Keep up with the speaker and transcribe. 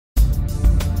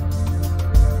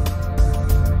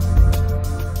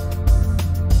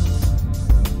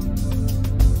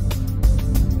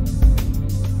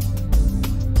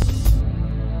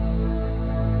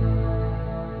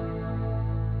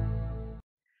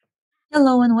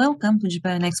Hello and welcome to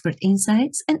Japan Expert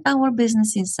Insights and our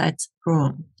Business Insights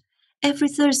Room. Every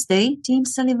Thursday, Tim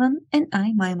Sullivan and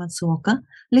I, Mai Matsuoka,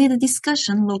 lead a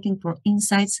discussion looking for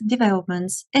insights,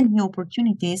 developments, and new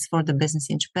opportunities for the business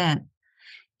in Japan.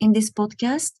 In this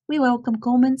podcast, we welcome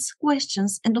comments,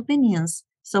 questions, and opinions.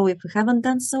 So if you haven't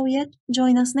done so yet,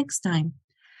 join us next time.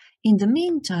 In the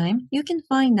meantime, you can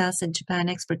find us at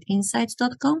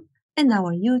japanexpertinsights.com and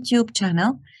our YouTube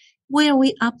channel, where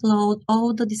we upload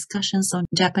all the discussions on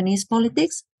Japanese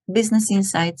politics, business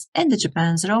insights, and the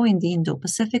Japan's role in the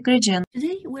Indo-Pacific region.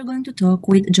 Today, we're going to talk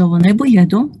with Jovan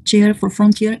Rebolledo, Chair for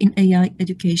Frontier in AI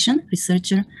Education,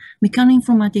 researcher,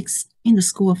 Mechanoinformatics in the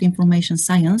School of Information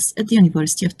Science at the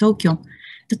University of Tokyo.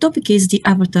 The topic is the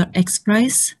Avatar X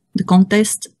Prize, the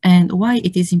contest, and why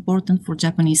it is important for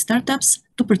Japanese startups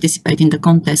to participate in the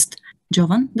contest.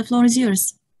 Jovan, the floor is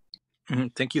yours.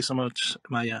 Thank you so much,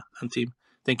 Maya and Tim.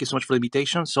 Thank you so much for the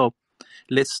invitation. So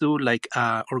let's do like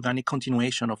an organic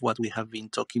continuation of what we have been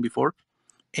talking before.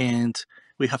 And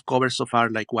we have covered so far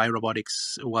like why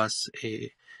robotics was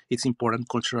it's important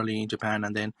culturally in Japan,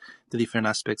 and then the different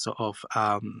aspects of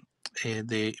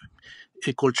the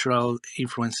cultural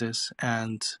influences,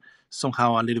 and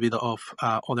somehow a little bit of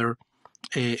other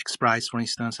X Prize, for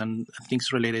instance, and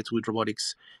things related with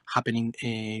robotics happening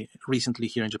recently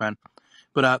here in Japan.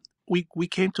 But we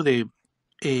came to the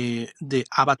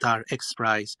Avatar X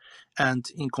Prize, and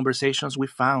in conversations we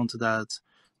found that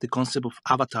the concept of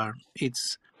avatar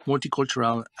it's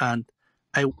multicultural, and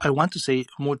I want to say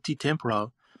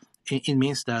multi-temporal. It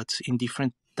means that in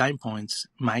different time points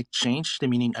might change the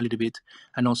meaning a little bit,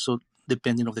 and also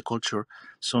depending of the culture.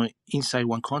 So inside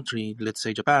one country, let's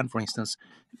say Japan, for instance,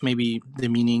 maybe the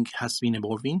meaning has been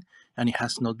evolving and it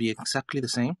has not been exactly the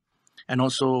same, and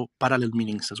also parallel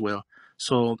meanings as well.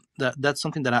 So that's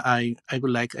something that I would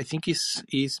like. I think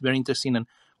is very interesting, and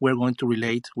we're going to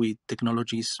relate with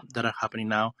technologies that are happening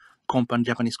now,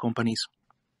 Japanese companies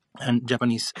and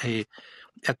Japanese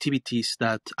activities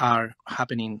that are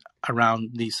happening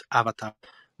around this avatar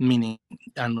meaning,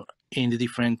 and in the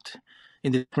different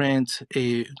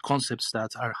concepts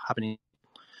that are happening.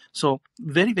 So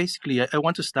very basically, I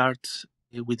want to start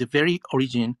with the very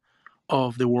origin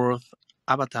of the word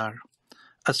avatar.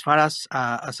 As far as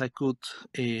I could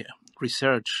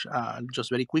research,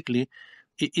 just very quickly,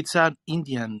 it's an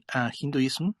Indian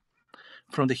Hinduism.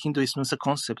 From the Hinduism, it's a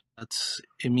concept that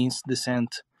it means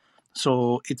descent.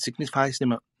 So it signifies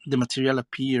the material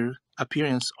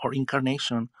appearance or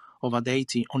incarnation of a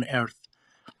deity on earth.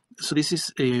 So this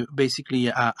is basically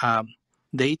a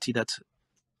deity that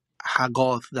a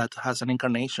god that has an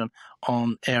incarnation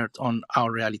on earth, on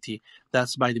our reality.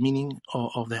 That's by the meaning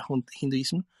of the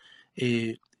Hinduism.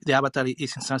 The avatar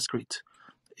is in Sanskrit.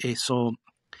 So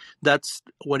that's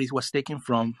what it was taken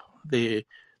from the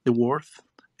word,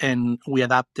 and we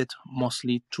adapted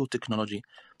mostly to technology.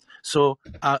 So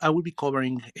I will be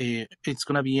covering. It's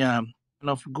gonna be kind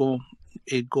of go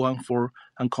and for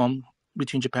and come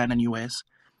between Japan and US.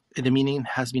 The meaning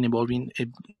has been evolving.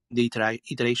 The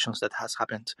iterations that has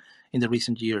happened in the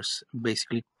recent years,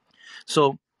 basically.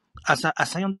 So as I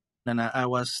and I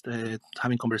was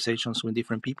having conversations with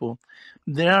different people,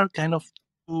 there are kind of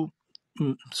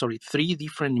three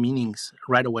different meanings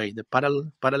right away. The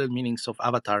parallel meanings of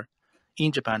avatar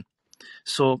in Japan.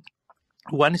 So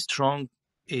one strong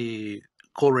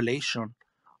correlation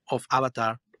of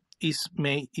avatar is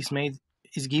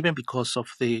given because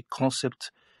of the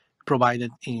concept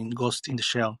provided in Ghost in the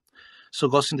Shell. So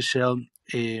Ghost in the Shell,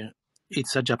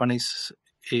 it's a Japanese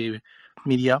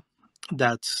media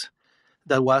that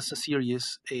was a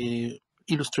series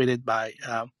illustrated by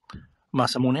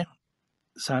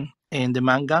Masamune-san, and the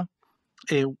manga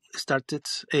started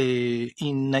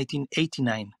in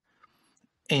 1989,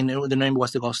 and the name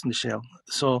was The Ghost in the Shell.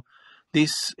 So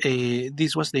this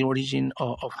was the origin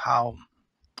of how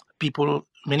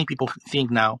many people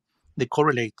think now they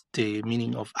correlate the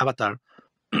meaning of avatar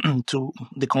to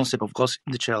the concept of Ghost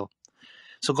in the Shell.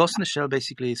 So Ghost in the Shell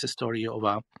basically is a story of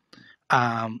a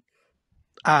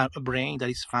brain that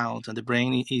is found, and the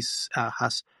brain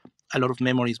has a lot of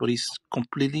memories, but is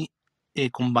completely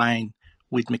combined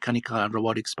with mechanical and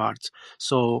robotics parts.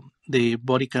 So the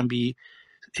body can be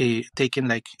taken,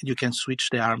 like you can switch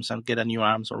the arms and get a new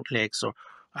arms or legs, or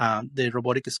the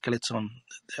robotic skeleton,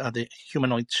 the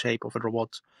humanoid shape of a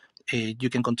robot, you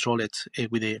can control it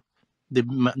with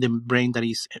the brain that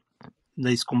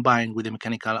is combined with the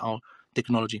mechanical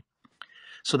technology.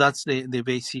 So that's the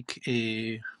basic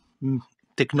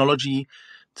technology,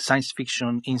 science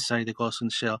fiction inside the Ghost in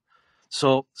the Shell.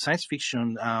 So science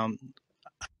fiction, I'll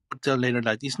tell later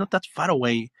that it's not that far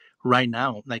away right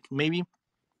now. Like maybe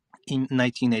in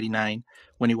 1989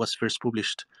 when it was first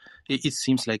published. It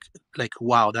seems like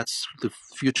wow, that's the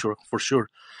future for sure,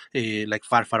 like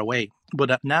far far away.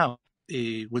 But now,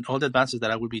 with all the advances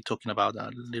that I will be talking about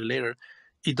a little later,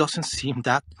 it doesn't seem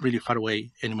that really far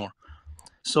away anymore.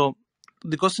 So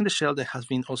the Ghost in the Shell, there has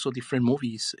been also different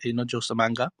movies, not just a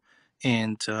manga,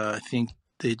 and I think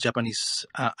the Japanese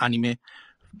anime,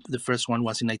 the first one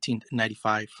was in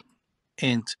 1995,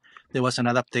 and there was an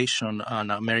adaptation,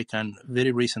 an American,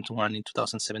 very recent one in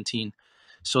 2017.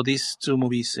 So these two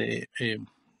movies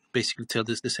basically tell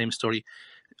this the same story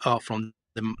from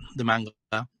the manga,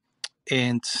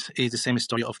 and it's the same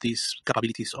story of these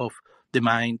capabilities of the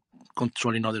mind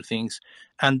controlling other things.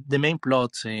 And the main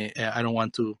plot, I don't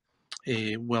want to.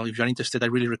 Well, if you're interested, I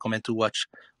really recommend to watch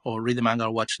or read the manga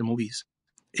or watch the movies.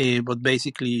 But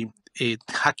basically,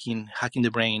 hacking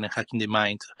the brain and hacking the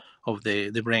mind of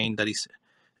the brain that is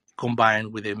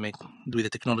combined with the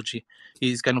technology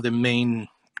is kind of the main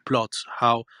plot.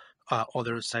 How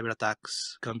other cyber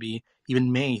attacks can be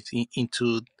even made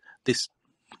into this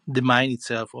the mind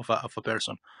itself of a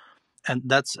person, and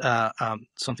that's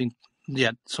something,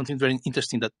 yeah, something very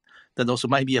interesting that also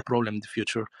might be a problem in the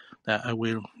future that I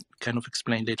will kind of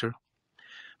explain later.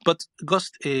 But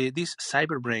Ghost, these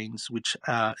cyber brains, which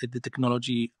the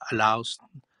technology allows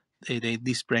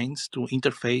these brains to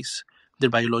interface their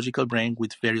biological brain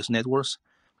with various networks,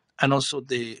 and also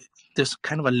there's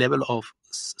kind of a level of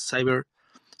cyber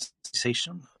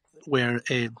civilization where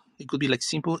it could be like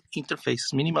simple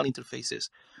interfaces, minimal interfaces,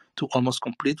 to almost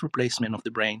complete replacement of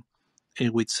the brain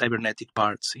with cybernetic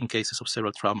parts in cases of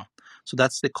cerebral trauma. So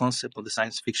that's the concept of the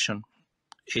science fiction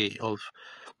uh, of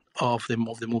of the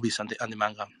movies and the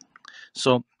manga.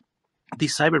 So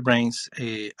these cyber brains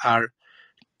are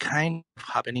kind of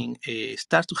happening,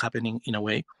 start to happening in a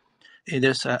way.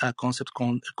 There's a concept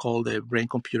called the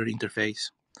brain-computer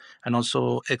interface, and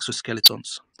also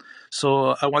exoskeletons.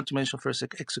 So I want to mention first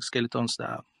exoskeletons.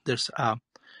 That there's a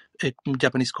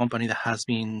Japanese company that has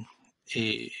been uh,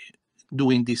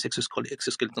 doing these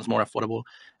exoskeletons more affordable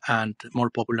and more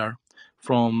popular,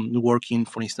 from working,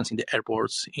 for instance, in the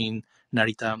airports in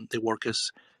Narita. The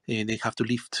workers, they have to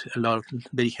lift a lot of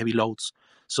very heavy loads,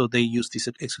 so they use these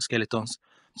exoskeletons.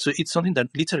 So it's something that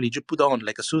literally you put on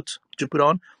like a suit, you put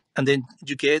on, and then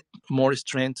you get more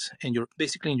strength in your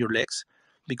basically in your legs,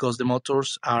 because the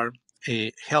motors are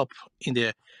help in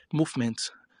the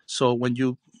movement. So when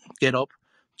you get up,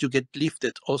 you get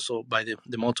lifted also by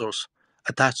the motors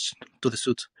attached to the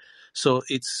suit. So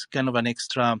it's kind of an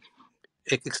extra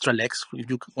legs, if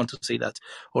you want to say that,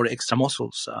 or extra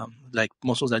muscles, like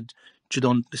muscles that you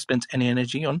don't spend any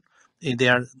energy on. They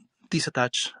are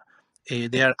disattached.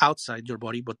 They are outside your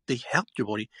body, but they help your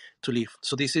body to live.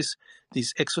 So these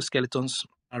exoskeletons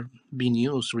are being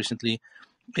used recently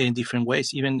in different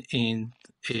ways, even in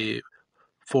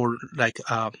for like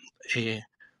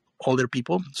older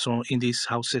people. So in these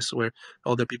houses where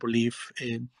older people live,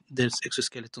 there's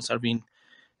exoskeletons are being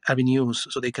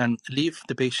used, so they can leave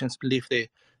the patients, leave the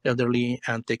elderly,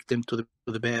 and take them to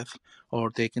the bed,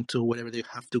 or take them to wherever they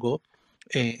have to go.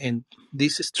 And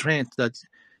this strength that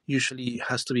usually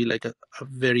has to be like a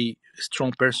very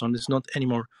strong person. It's not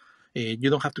anymore. You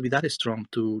don't have to be that strong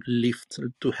to lift,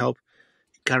 to help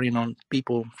carrying on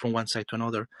people from one side to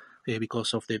another,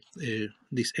 because of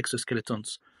these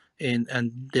exoskeletons. And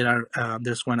there's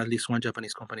at least one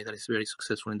Japanese company that is very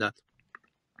successful in that.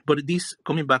 But this,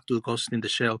 coming back to Ghost in the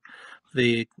Shell,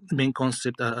 the main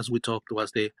concept, as we talked,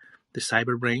 was the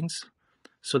cyber brains.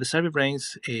 So the cyber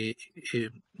brains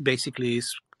basically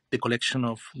is the collection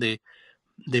of the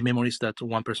memories that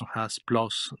one person has,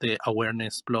 plus the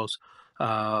awareness, plus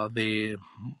the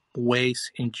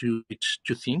ways in which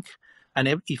you think.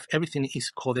 And if everything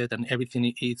is coded and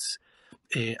everything is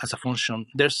as a function,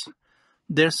 there's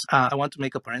I want to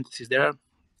make a parenthesis. There are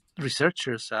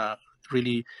researchers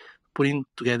really putting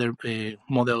together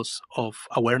models of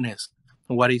awareness.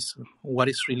 What is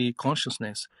really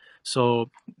consciousness? So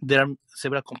there are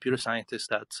several computer scientists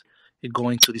that go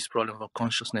into this problem of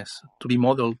consciousness to be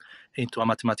modeled into a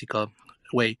mathematical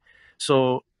way.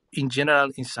 So in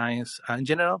general, in science,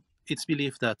 it's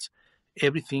believed that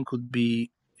everything could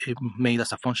be made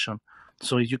as a function.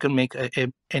 So you can make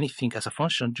anything as a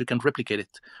function, you can replicate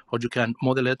it, or you can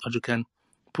model it, or you can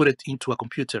put it into a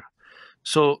computer.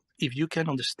 So if you can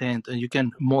understand and you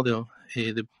can model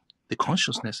the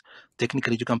consciousness,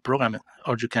 technically you can program it,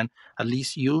 or you can at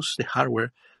least use the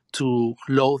hardware to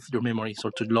load your memories,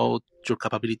 or to load your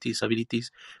capabilities,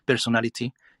 abilities,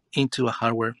 personality into a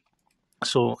hardware.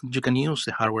 So you can use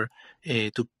the hardware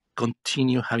to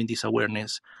continue having this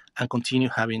awareness and continue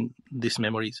having these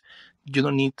memories. You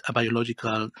don't need a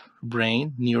biological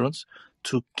brain, neurons,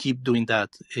 to keep doing that,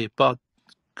 but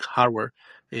hardware,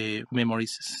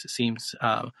 memories, SIMs,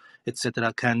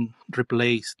 etc., can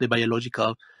replace the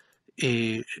biological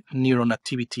neuron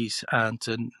activities and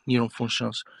neuron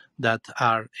functions that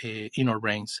are in our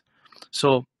brains.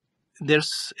 So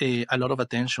there's a lot of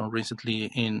attention recently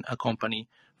in a company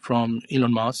from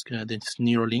Elon Musk, that's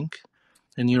Neuralink.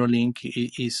 And Neuralink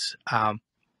is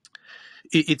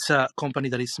it's a company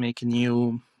that is making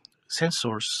new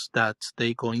sensors that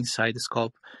they go inside the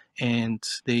skull, and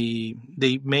they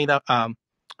made a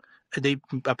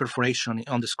perforation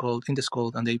on the skull,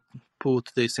 and they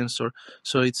put the sensor.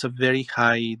 So it's a very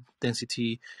high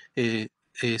density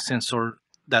sensor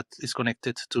that is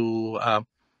connected to a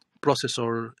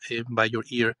processor by your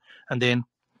ear, and then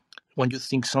when you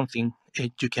think something,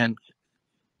 you can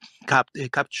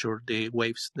capture the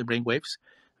waves, the brain waves,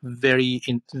 very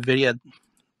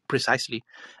precisely,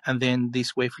 and then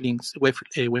these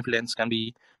wavelengths can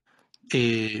be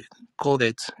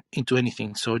coded into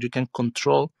anything. So you can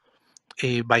control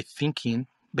by thinking.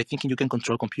 By thinking, you can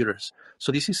control computers.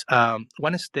 So this is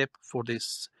one step for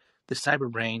this the cyber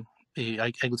brain.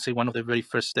 I would say one of the very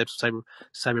first steps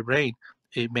cyber brain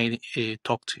made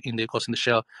talked in the Ghost in the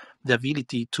Shell, the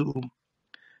ability to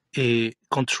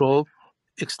control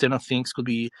external things. Could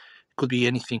be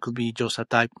anything. Could be just a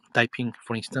typing,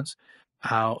 for instance,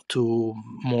 to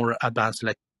more advanced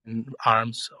like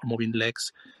arms or moving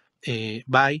legs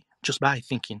by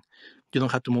thinking. You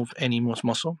don't have to move any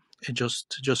muscle.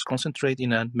 Just concentrate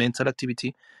in a mental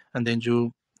activity, and then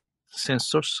you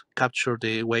sensors capture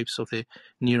the waves of the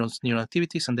neural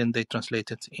activities, and then they translate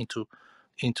it into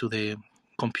the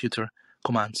computer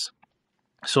commands.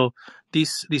 So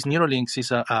this Neuralinks has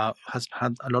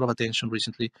had a lot of attention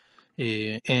recently,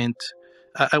 and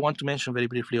I want to mention very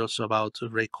briefly also about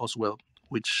Ray Kurzweil,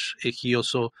 which he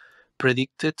also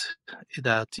predicted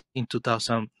that in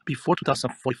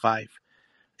 2045,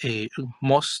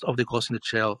 most of the Ghost in the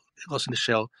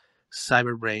Shell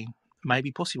cyber brain might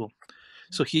be possible.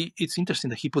 So it's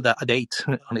interesting that he put a date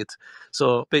on it.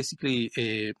 So basically,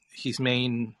 his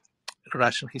main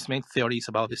theory is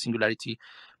about the singularity.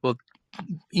 Well,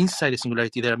 inside the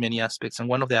singularity, there are many aspects, and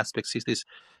one of the aspects is this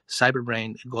cyber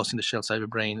brain, Ghost in the Shell cyber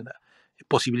brain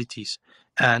possibilities.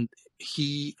 And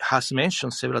he has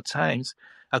mentioned several times,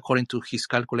 according to his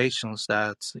calculations,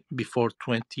 that before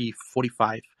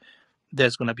 2045,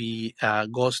 there's going to be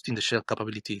Ghost in the Shell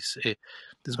capabilities.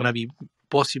 There's going to be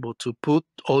possible to put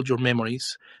all your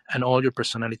memories and all your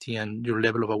personality and your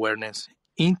level of awareness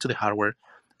into the hardware,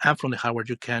 and from the hardware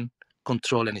you can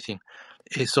control anything.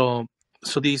 So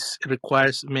this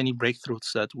requires many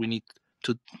breakthroughs that we need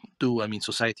to do. I mean,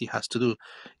 society has to do,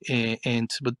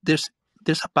 but there's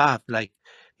a path. Like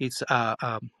it's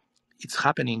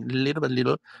happening little by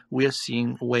little. We are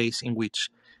seeing ways in which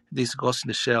this Ghost in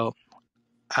the Shell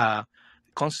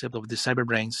concept of the cyber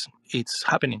brains, it's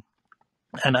happening.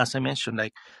 And as I mentioned,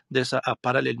 like there's a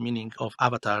parallel meaning of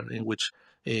avatar, in which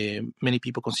many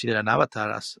people consider an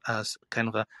avatar as kind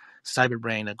of a cyber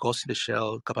brain, a Ghost in the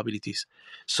Shell capabilities.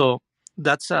 So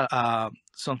that's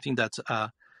something that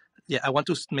yeah, I want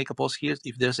to make a pause here.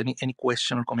 If there's any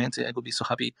question or comment, I would be so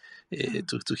happy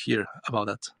to hear about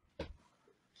that.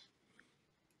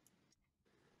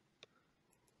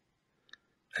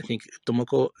 I think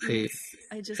Tomoko.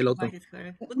 I just hello, invited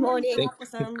her. Good morning,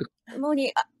 Tomoko-san. Good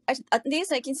morning. At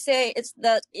least I can say it's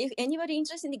that if anybody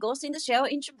interested in Ghost in the Shell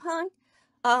in Japan,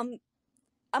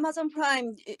 Amazon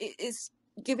Prime is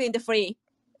giving the free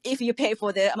if you pay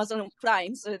for the Amazon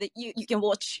Prime, so that you can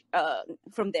watch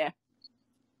from there.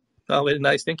 Oh, very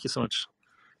nice. Thank you so much.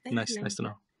 Thank you. Nice to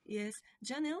know. Yes,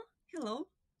 Janelle. Hello.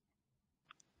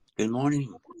 Good morning.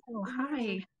 Oh, Good hi.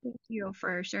 morning. Thank you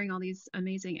for sharing all these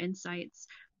amazing insights.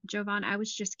 Jovan, I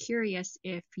was just curious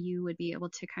if you would be able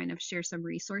to kind of share some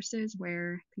resources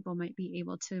where people might be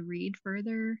able to read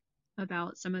further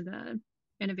about some of the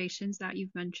innovations that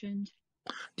you've mentioned.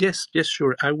 Yes,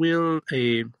 sure. I will.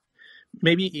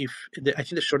 Maybe I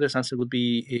think the shortest answer would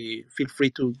be feel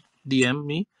free to DM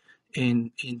me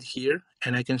in here,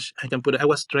 and I can put. I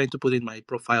was trying to put in my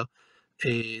profile.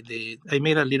 I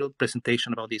made a little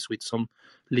presentation about this with some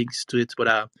links to it,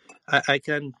 but I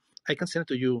can send it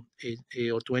to you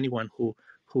or to anyone who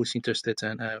is interested,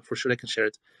 and for sure I can share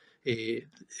it.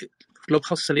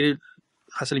 Clubhouse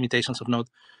has limitations of not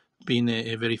being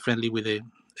very friendly with the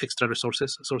extra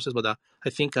sources, but I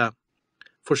think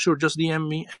for sure just DM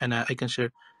me and I can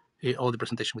share all the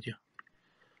presentation with you.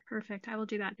 Perfect. I will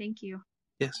do that. Thank you.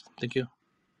 Yes, thank you.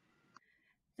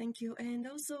 Thank you. And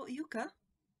also Yuka.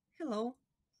 Hello.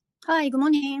 Hi, good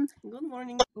morning. Good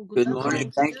morning. Oh, Good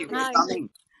morning. Thank you for Hi. coming.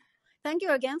 Thank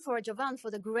you again for Jovan for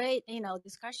the great,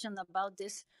 discussion about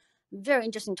this very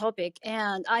interesting topic,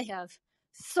 and I have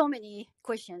so many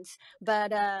questions.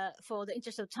 But for the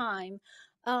interest of time,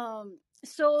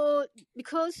 so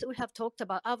because we have talked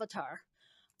about Avatar,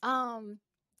 um,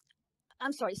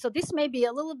 I'm sorry. So this may be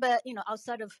a little bit,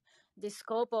 outside of the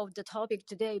scope of the topic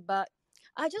today, but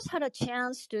I just had a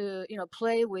chance to,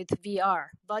 play with VR,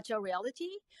 virtual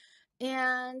reality,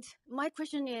 and my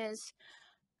question is,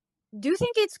 do you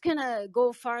think it's gonna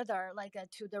go further, like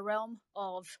to the realm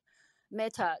of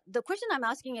meta? The question I'm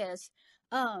asking is,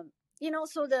 so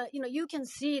you can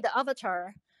see the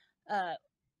avatar, uh,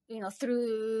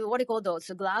 through what do you call those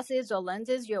glasses or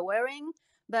lenses you're wearing,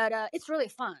 but it's really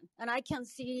fun, and I can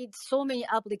see so many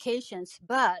applications.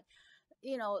 But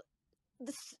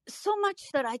so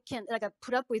much that I can like I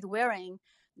put up with wearing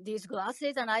these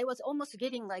glasses, and I was almost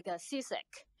getting like a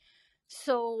seasick.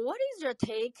 So, what is your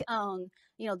take on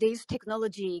these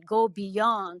technology go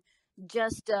beyond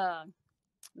just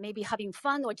maybe having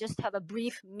fun or just have a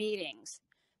brief meetings?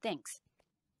 Thanks.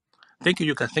 Thank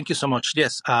you, Yuka. Thank you so much.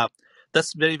 Yes,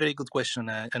 that's very, very good question,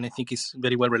 and I think it's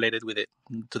very well related with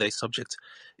today's subject.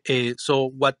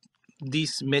 So, what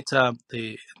this Meta,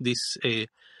 this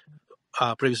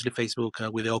previously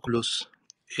Facebook with the Oculus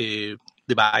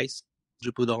device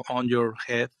you put on your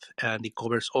head, and it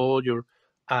covers all your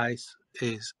eyes,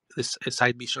 is this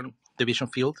side vision, the vision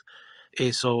field.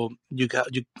 So you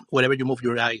wherever you move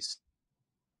your eyes,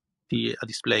 see a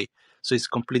display. So it's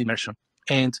complete immersion.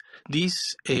 And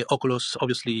this Oculus,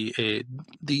 obviously,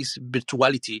 this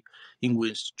virtuality in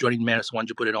which you're immersed once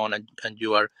you put it on, and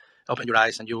you are open your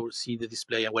eyes and you see the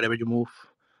display, and wherever you move,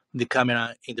 the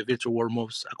camera in the virtual world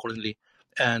moves accordingly,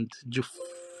 and you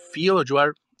feel you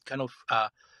are kind of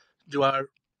you are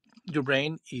your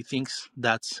brain, it thinks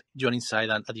that you're inside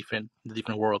a different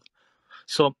world.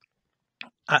 So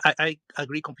I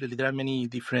agree completely. There are many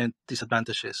different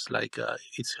disadvantages. Like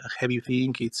it's a heavy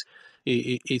thing.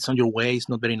 It's on your way. It's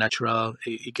not very natural.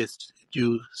 It gets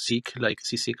you sick, like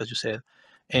seasick, as you said.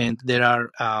 And there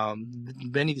are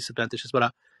many disadvantages.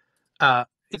 But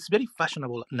it's very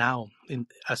fashionable now,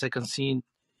 as I can see,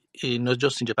 not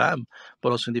just in Japan,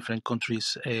 but also in different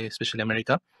countries, especially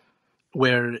America,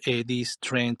 where this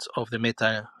trend of the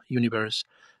meta universe,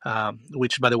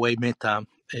 which, by the way, meta,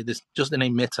 just the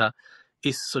name meta,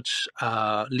 is such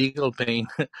a legal pain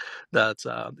that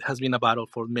has been a battle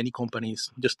for many companies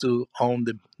just to own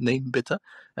the name meta.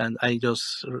 And I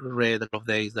just read a couple of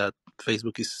days that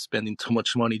Facebook is spending too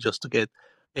much money just to get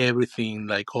everything,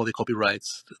 like all the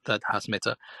copyrights that has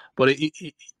meta. But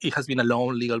it has been a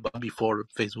long legal battle before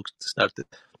Facebook started.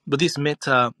 But this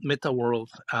meta world,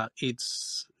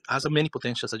 it's has many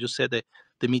potentials. As you said,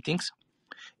 the meetings,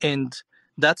 and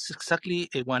that's exactly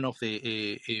one of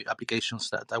the applications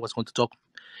that I was going to talk.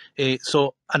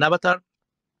 So an avatar.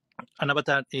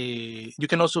 You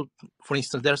can also, for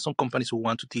instance, there are some companies who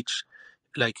want to teach,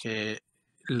 like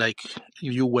like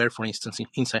you were, for instance,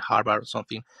 inside Harvard or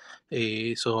something.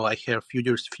 So I heard few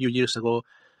years ago,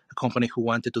 a company who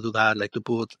wanted to do that, like to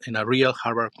put in a real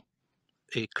Harvard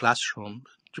a classroom,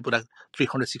 you put a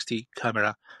 360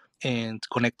 camera and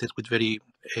connect it with very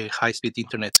high-speed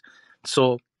internet.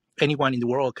 So anyone in the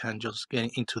world can just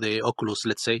get into the Oculus,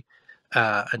 let's say,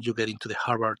 and you get into the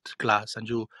Harvard class, and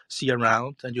you see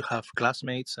around, and you have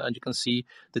classmates, and you can see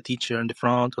the teacher in the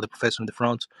front or the professor in the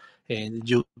front, and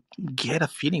you get a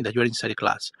feeling that you're inside a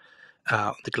class,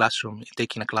 the classroom,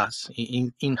 taking a class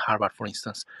in Harvard, for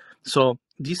instance. So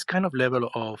this kind of level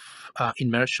of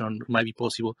immersion might be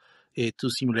possible to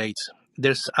simulate.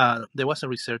 There was a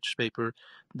research paper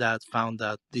that found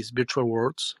that these virtual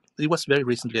worlds, it was very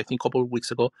recently, I think a couple of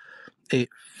weeks ago, uh,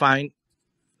 find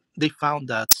they found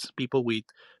that people with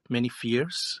many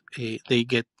fears, they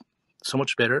get so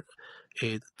much better,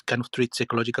 kind of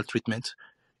psychological treatment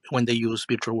when they use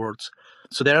virtual worlds.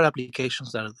 So there are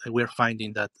applications that we're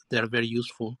finding that they are very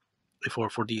useful for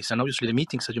this. And obviously the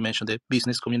meetings that you mentioned, the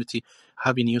business community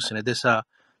have been using it.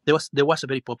 There was a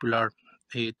very popular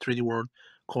 3D world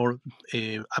called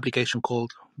application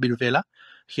called Virvela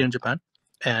here in Japan,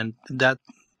 and that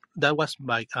was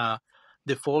like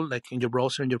default, like in your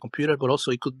browser in your computer, but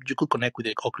also you could connect with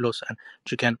the Oculus, and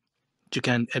you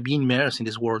can be immersed in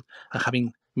this world and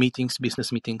having meetings,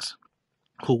 business meetings,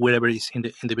 whoever is in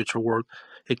the virtual world.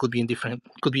 It could be in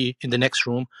the next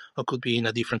room, or could be in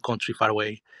a different country far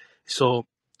away. So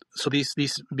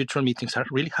these virtual meetings are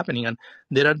really happening, and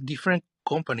there are different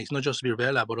companies, not just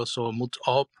Virvela, but also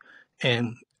MoodUp,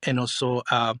 and also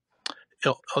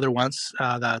other ones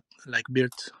that like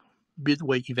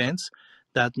Birdway events,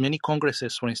 that many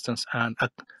congresses, for instance, and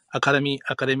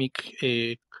academic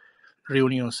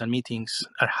reunions and meetings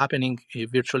are happening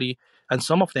virtually, and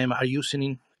some of them are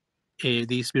using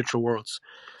these virtual worlds,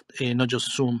 not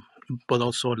just Zoom, but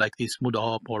also like this Mood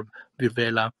Up or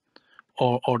Virvela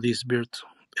or these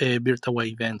Virtual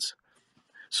events.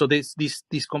 So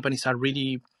these companies are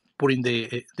really putting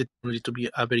the technology to be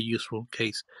a very useful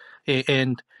case.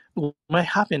 And what might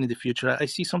happen in the future, I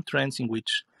see some trends in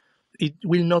which it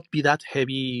will not be that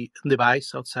heavy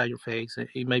device outside your face.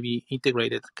 It may be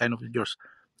integrated kind of with your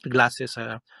glasses.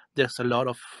 There's a lot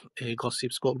of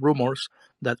gossips, rumors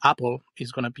that Apple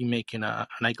is going to be making an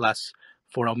eyeglass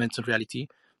for augmented reality.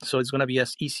 So it's going to be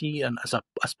as easy and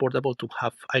as portable to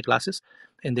have eyeglasses,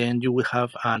 and then you will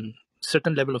have a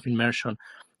certain level of immersion.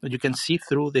 You can see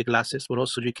through the glasses, but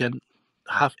also you can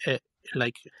have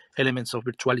like elements of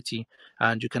virtuality,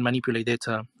 and you can manipulate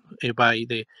data by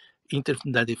the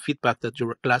feedback that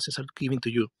your glasses are giving to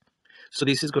you. So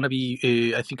this is going to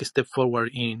be, I think, a step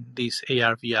forward in this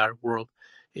AR VR world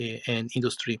and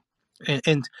industry,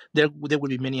 and there will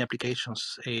be many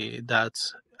applications that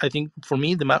I think for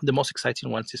me the most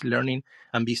exciting ones is learning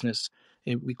and business.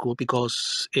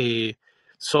 Because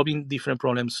solving different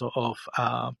problems of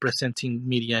presenting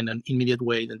media in an immediate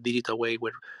way, in a digital way,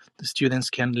 where the students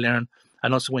can learn,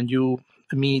 and also when you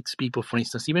meet people, for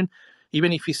instance,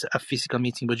 even if it's a physical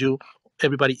meeting, but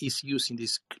everybody is using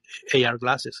these AR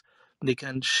glasses, they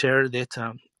can share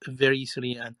data very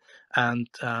easily, and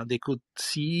they could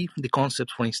see the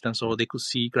concept, for instance, or they could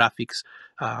see graphics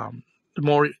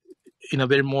more in a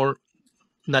very more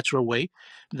natural way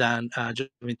than just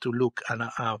having to look at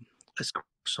a screen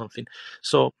or something.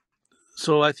 So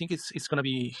I think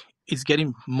it's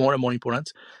getting more and more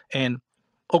important, and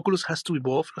Oculus has to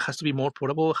evolve, has to be more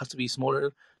portable, has to be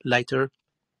smaller, lighter,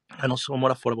 and also more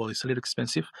affordable. It's a little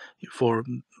expensive for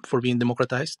being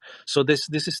democratized. So this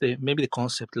is maybe the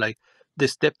concept, like the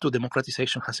step to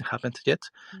democratization hasn't happened yet,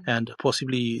 and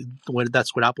possibly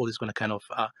that's where Apple is going to kind of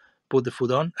put the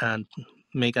foot on and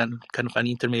make kind of an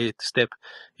intermediate step,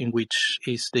 in which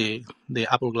is the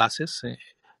Apple glasses,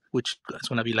 which is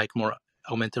going to be like more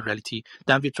augmented reality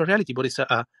than virtual reality, but it's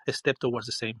a step towards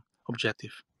the same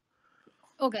objective.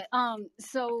 Okay.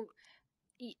 So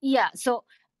yeah. So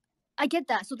I get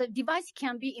that. So the device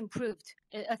can be improved.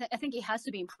 I think it has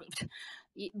to be improved,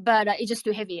 but it's just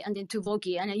too heavy and then too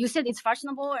bulky. And you said it's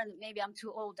fashionable, and maybe I'm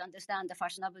too old to understand the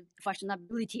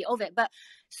fashionability of it. But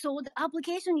so the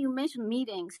application you mentioned,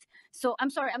 meetings. So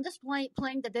I'm sorry, I'm just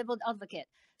playing the devil's advocate.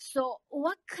 So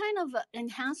what kind of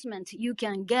enhancement you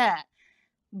can get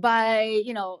by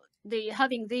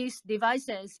having these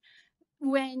devices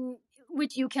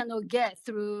which you cannot get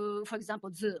through, for example,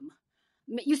 Zoom?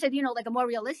 You said like a more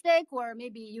realistic, or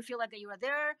maybe you feel like you are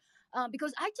there,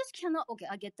 because I just cannot. Okay,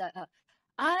 I get that.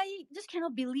 I just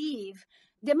cannot believe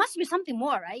there must be something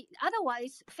more, right?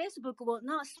 Otherwise, Facebook will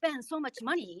not spend so much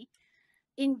money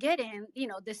in getting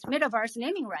this metaverse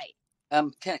naming right.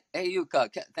 Hey, Yuka,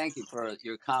 thank you for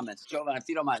your comments. Jovan, if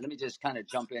you don't mind, let me just kind of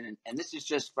jump in. And this is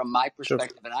just from my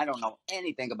perspective, sure. And I don't know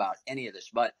anything about any of this.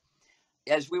 But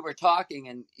as we were talking,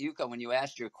 and Yuka, when you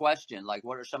asked your question, like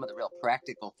what are some of the real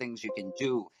practical things you can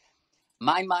do,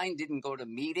 my mind didn't go to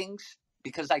meetings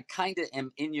because I kind of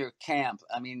am in your camp.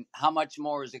 I mean, how much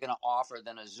more is it going to offer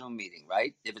than a Zoom meeting,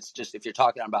 right? If you're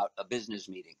talking about a business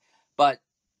meeting. But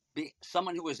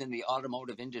someone who was in the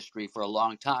automotive industry for a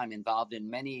long time, involved in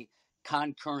many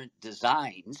concurrent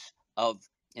designs of,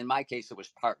 in my case, it was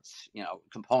parts,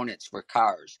 components for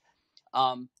cars.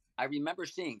 I remember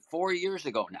seeing 4 years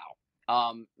ago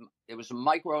now, it was a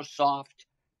Microsoft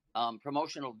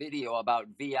promotional video about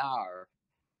VR.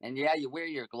 And yeah, you wear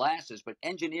your glasses, but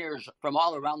engineers from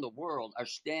all around the world are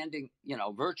standing,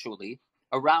 virtually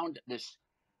around this.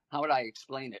 How would I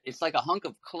explain it? It's like a hunk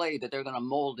of clay that they're going to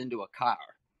mold into a car.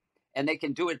 And they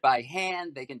can do it by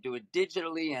hand, they can do it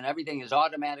digitally, and everything is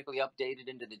automatically updated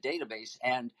into the database.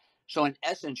 And so in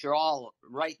essence, you're all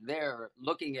right there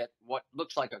looking at what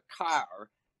looks like a car,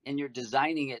 and you're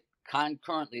designing it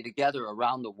concurrently together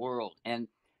around the world. And,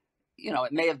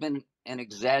 it may have been an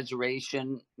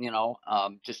exaggeration,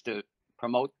 just to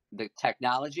promote the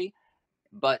technology.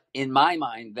 But in my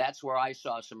mind, that's where I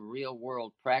saw some real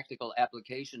world practical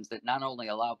applications that not only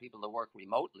allow people to work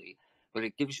remotely, but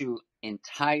it gives you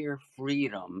entire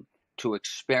freedom to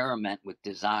experiment with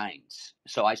designs.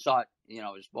 So I saw it,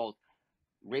 as both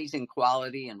raising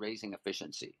quality and raising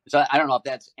efficiency. So I don't know if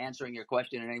that's answering your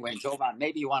question in any way. Jovan,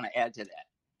 maybe you want to add to that.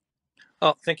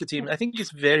 Oh, thank you, Tim. I think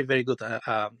it's very, very good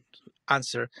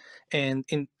answer, and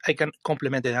I can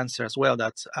complement the answer as well.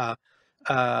 That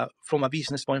from a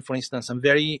business point, for instance, I'm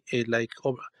very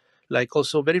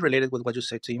also very related with what you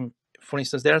said, Tim. For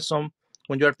instance, there are some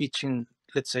when you are pitching,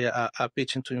 let's say, a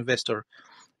pitching to investor,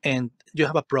 and you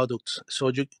have a product,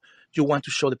 so you want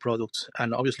to show the product,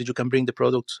 and obviously you can bring the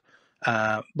product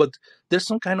But there's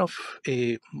some kind of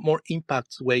a more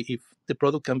impact way if the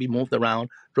product can be moved around,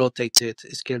 rotated,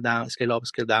 scaled down, scale up,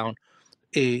 scale down,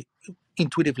 uh,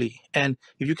 intuitively. And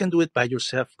if you can do it by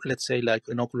yourself, let's say like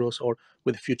an Oculus or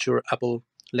with future Apple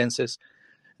lenses,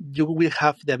 you will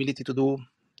have the ability to do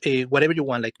whatever you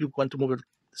want. Like you want to move a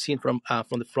scene from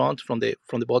the front, from the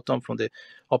bottom, from the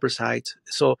upper side.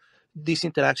 So this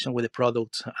interaction with the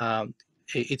product,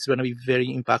 it's going to be very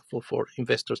impactful for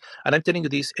investors. And I'm telling you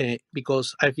this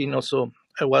because I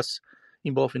was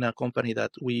involved in a company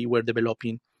that we were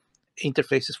developing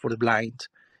interfaces for the blind,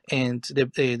 and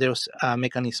there was a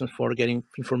mechanism for getting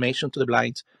information to the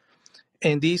blind.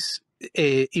 And this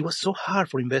it was so hard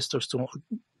for investors to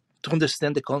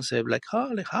understand the concept, like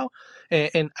how,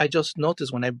 and I just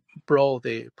noticed when I brought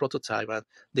the prototype and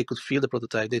they could feel the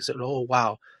prototype, they said, oh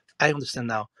wow, I understand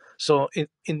now. So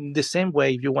in the same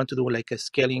way, if you want to do like a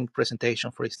scaling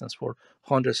presentation, for instance, for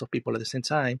hundreds of people at the same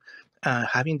time,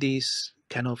 having this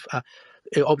kind of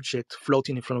object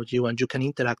floating in front of you and you can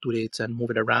interact with it and move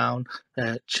it around,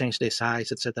 change the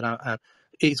size, etc.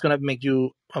 It's going to make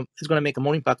you it's going to make a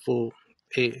more impactful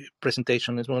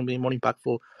presentation. It's going to be more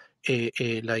impactful,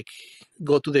 like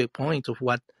go to the point of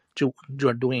what you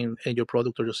are doing in your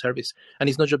product or your service. And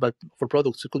it's not just about for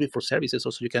products, it could be for services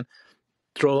also. You can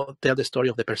tell the story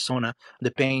of the persona,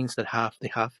 the pains that they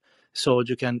have, so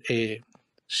you can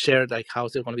share like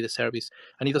how's going to be the service.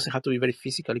 And it doesn't have to be very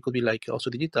physical, it could be like also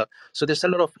digital. So there's a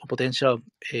lot of potential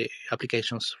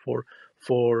applications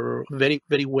for very,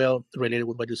 very well related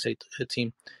with what you said,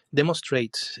 Tim.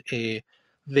 Demonstrate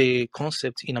the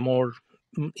concept in a more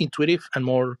intuitive and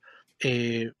more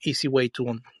easy way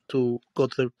to go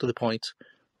to the point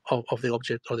of the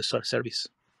object or the service.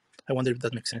 I wonder if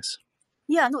that makes sense.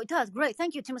 Yeah, no, it does. Great.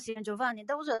 Thank you, Timothy and Giovanni.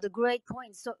 Those are the great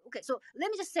points. So, okay, so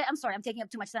let me just say, I'm sorry, I'm taking up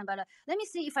too much time, but let me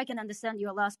see if I can understand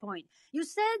your last point. You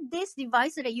said this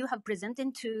device that you have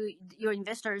presented to your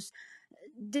investors,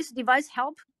 this device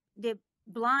help the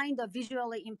blind or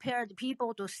visually impaired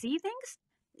people to see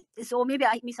things? So maybe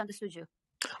I misunderstood you.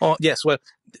 Oh, yes. Well,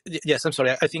 yes, I'm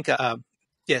sorry. I think,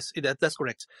 yes, that's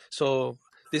correct. So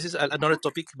this is another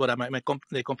topic, but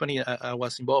the company I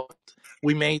was involved,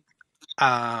 we made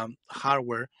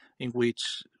hardware in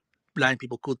which blind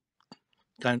people could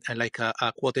like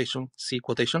a quotation,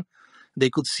 they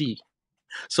could see.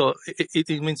 So it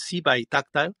means see by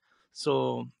tactile.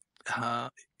 So uh,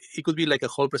 it could be like a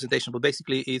whole presentation, but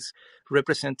basically it's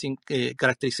representing a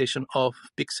characterization of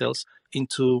pixels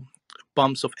into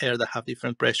pumps of air that have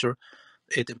different pressure,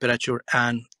 temperature,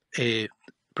 and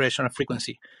pressure and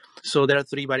frequency. So there are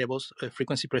three variables,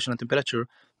 frequency, pressure, and temperature,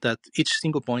 that each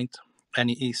single point, and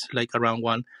it is like around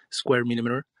 1 square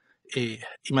millimeter.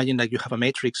 Imagine like you have a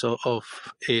matrix of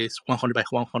 100 by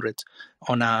 100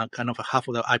 on a kind of a half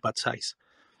of the iPad size.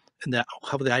 And the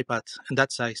half of the iPad, in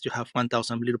that size, you have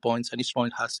 1,000 little points, and each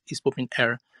point is pumping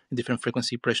air in different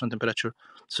frequency, pressure, and temperature.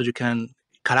 So you can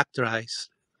characterize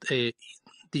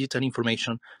digital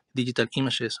information, digital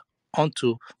images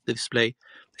onto the display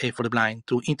for the blind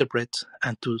to interpret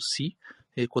and to see,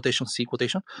 quotation,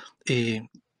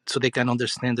 so they can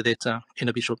understand the data in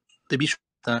the visual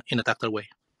data in a tactile way.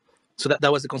 So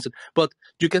that was the concept. But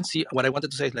you can see what I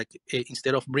wanted to say is like,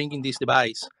 instead of bringing this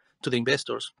device to the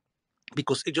investors,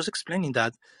 because just explaining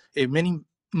that I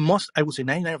would say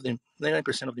 99%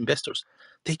 of the investors,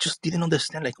 they just didn't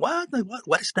understand, like,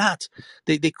 what is that?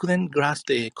 They couldn't grasp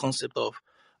the concept of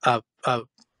a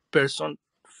person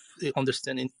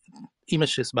understanding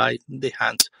images by the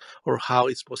hand or how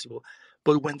it's possible.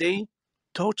 But when they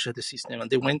touched the system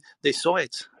and they saw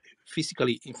it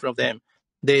physically in front of them,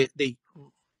 they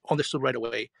understood right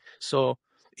away. So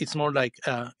it's more like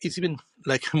it's even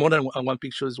like more than one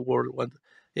picture is worth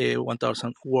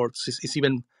 1,000 words. It's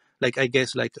even like, I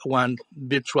guess, like one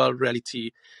virtual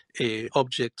reality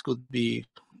object could be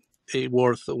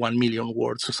worth 1 million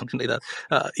words or something like that.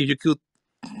 If you could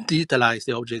digitalize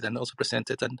the object and also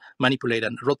present it and manipulate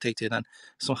and rotate it and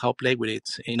somehow play with it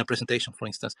in a presentation, for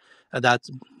instance, that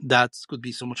could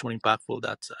be so much more impactful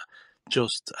that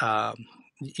just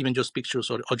even just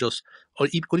pictures or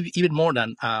it could be even more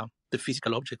than the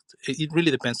physical object. It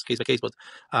really depends case by case, but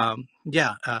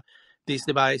this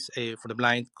device for the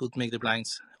blind could make the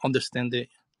blinds understand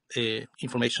the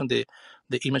information, the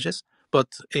images, but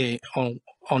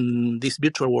on this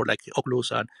virtual world like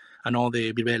Oculus and all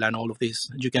the Virbela and all of this,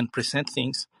 you can present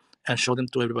things and show them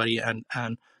to everybody. And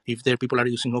if there people are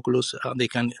using Oculus, they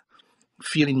can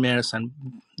feel immersed, and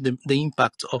the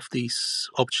impact of this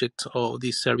object or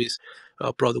this service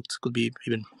product could be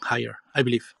even higher, I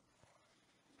believe.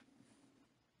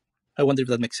 I wonder if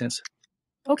that makes sense.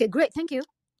 Okay, great. Thank you.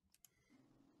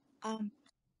 Um,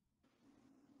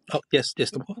 Oh, yes,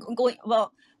 going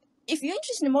well. If you're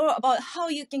interested more about how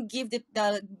you can give the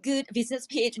good business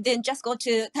pitch, then just go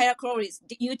to Tyler Crowley's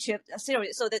YouTube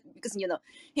series. So that, because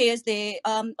he is the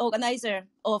organizer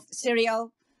of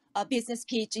serial business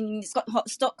pitch in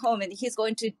Stockholm, and he's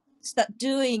going to start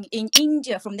doing in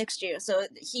India from next year. So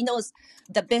he knows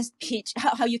the best pitch,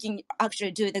 how you can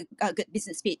actually do the good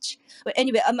business pitch. But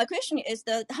anyway, my question is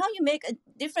that how you make a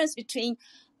difference between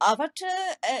avatar,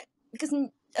 because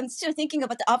I'm still thinking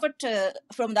about the avatar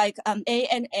from like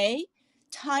ANA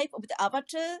type of the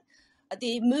avatar,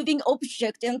 the moving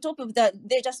object on top of that.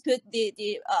 They just put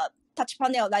the touch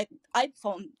panel like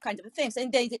iPhone kind of things,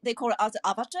 and they call it as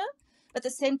avatar. But at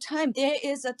the same time, there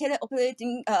is a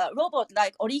teleoperating robot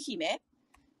like Orihime,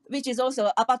 which is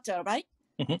also avatar, right?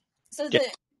 Mm-hmm. So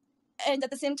and at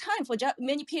the same time, for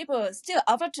many people, still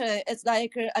avatar is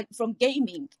like from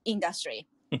gaming industry.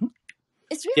 Mm-hmm.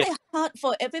 It's really hard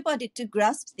for everybody to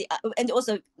grasp and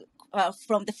also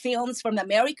from the films from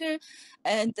America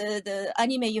and the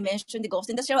anime you mentioned, the Ghost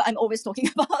in the Shell, I'm always talking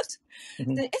about.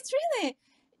 Mm-hmm. It's really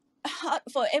hard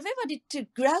for everybody to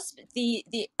grasp the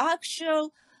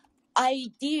actual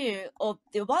idea of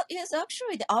what is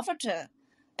actually the avatar.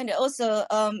 And also,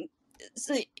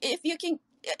 so if you can,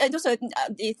 and also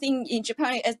the thing in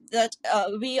Japan is that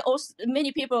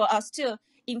many people are still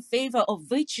in favor of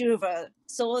VTuber,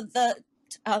 so that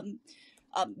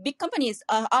big companies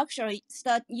actually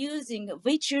start using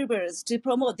VTubers to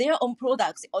promote their own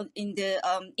products in the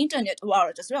internet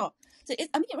world as well. So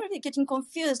I'm really getting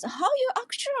confused. How you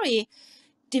actually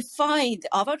define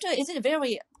the avatar? Is it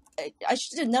very? I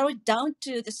should narrow it down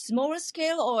to the smaller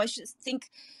scale, or I should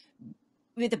think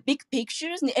with the big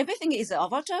pictures and everything is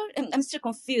avatar? And I'm still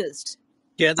confused.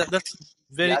 Yeah, that's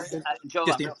very.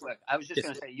 Jovan, real quick. I was just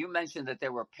going to say, you mentioned that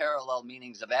there were parallel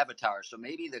meanings of avatar. So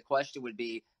maybe the question would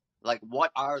be, like,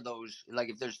 what are those? Like,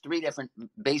 if there's 3 different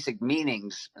basic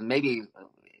meanings, maybe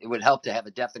it would help to have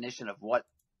a definition of what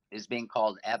is being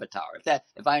called avatar.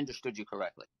 If I understood you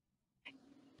correctly.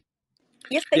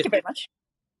 Yes, thank you very much.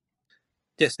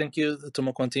 Yes, thank you,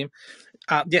 Tomoko and team.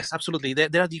 Yes, absolutely.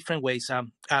 There are different ways.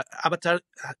 Avatar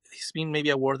has been maybe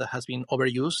a word that has been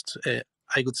overused,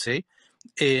 I would say,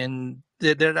 and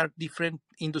there are different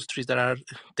industries that are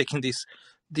taking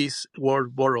this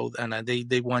word borrowed, and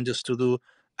they want just to do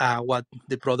what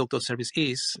the product or service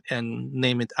is and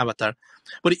name it avatar.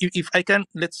 But if I can,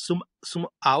 let's zoom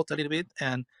out a little bit,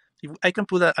 and if I can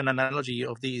put an analogy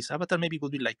of this, avatar maybe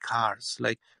would be like cars.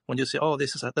 Like when you say, oh,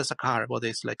 that's a car, but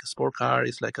it's like a sport car,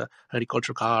 it's like a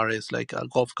agriculture car, it's like a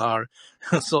golf car.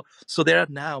 so there are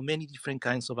now many different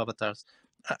kinds of avatars.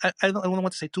 I don't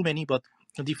want to say too many, but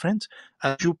different.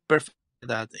 You perfect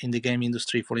that in the game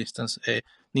industry, for instance,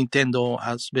 Nintendo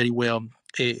has very well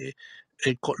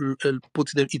put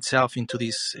itself into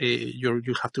this. You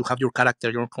have to have your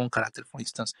character, your own character, for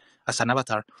instance, as an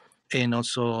avatar, and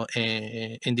also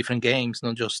in different games,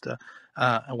 not just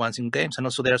ones in games. And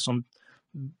also there are some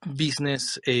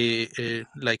business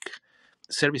like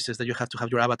services that you have to have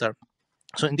your avatar.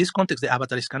 So in this context, the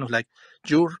avatar is kind of like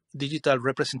your digital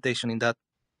representation in that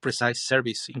precise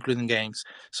service, including games.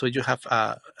 So you have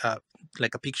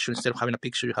like a picture. Instead of having a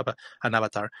picture, you have an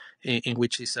avatar in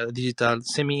which is a digital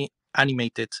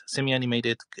semi-animated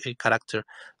character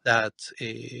that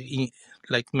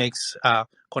like makes a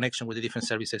connection with the different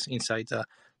services inside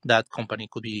that company.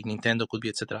 Could be Nintendo, could be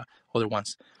etc. Other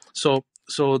ones. So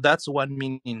that's one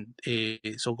meaning.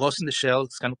 So Ghost in the Shell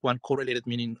is kind of one correlated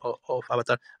meaning of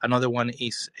avatar. Another one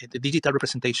is the digital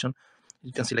representation.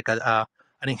 You can see like an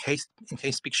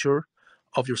enhanced picture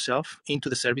of yourself into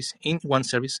the service, in one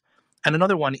service. And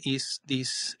another one is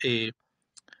this,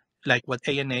 like what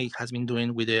ANA has been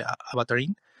doing with the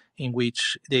avataring, in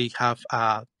which they have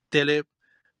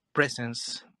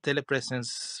telepresence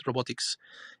robotics.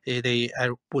 They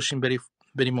are pushing very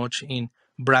much in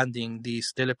branding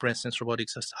these telepresence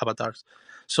robotics as avatars.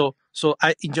 So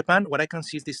in Japan, what I can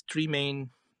see is these 3 main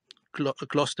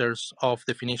clusters of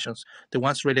definitions: the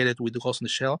ones related with the Ghost in the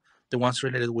Shell, the ones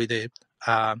related with the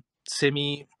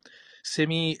semi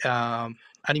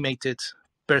animated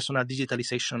personal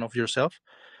digitalization of yourself,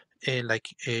 like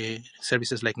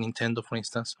services like Nintendo, for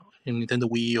instance, Nintendo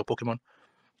Wii or Pokemon.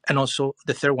 And also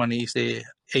the third one is the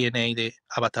ANA, the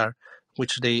avatar,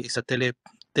 which is a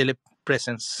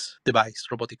telepresence device,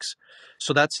 robotics.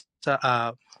 So that's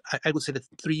I would say the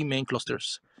 3 main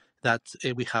clusters that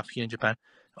we have here in Japan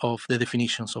of the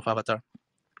definitions of avatar.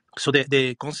 So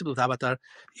the concept of avatar,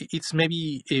 it's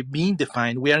maybe being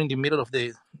defined. We are in the middle of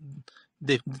the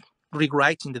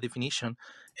rewriting the definition,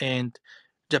 and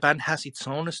Japan has its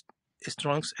own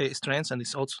strengths and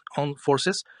its own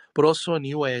forces, but also in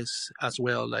US as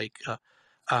well, like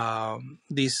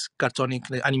this cartonic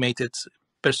animated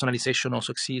personalization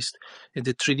also exists in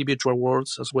the 3D virtual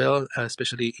worlds as well,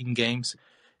 especially in games,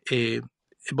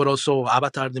 but also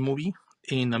Avatar the movie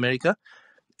in America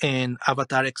and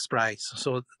Avatar X Prize.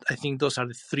 So I think those are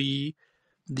the three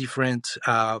different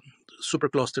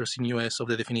superclusters in US of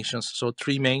the definitions. So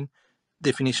three main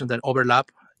definitions that overlap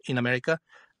in America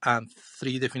and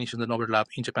three definitions that overlap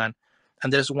in Japan.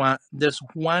 And there's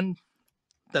one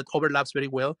that overlaps very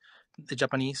well, the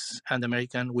Japanese and the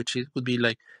American, which would be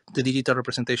like the digital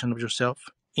representation of yourself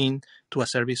into a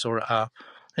service or a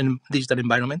digital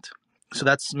environment. So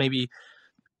that's maybe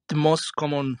the most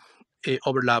common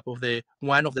overlap of the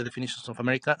one of the definitions of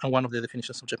America and one of the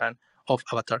definitions of Japan of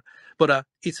Avatar. But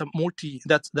it's a multi.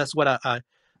 That's what I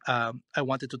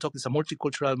wanted to talk. It's a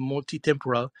multicultural,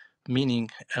 multi-temporal meaning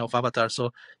of Avatar.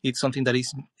 So it's something that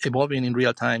is evolving in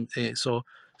real time. So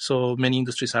many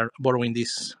industries are borrowing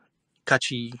this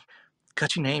catchy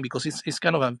name because it's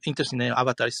kind of an interesting name.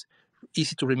 Avatar is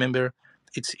easy to remember,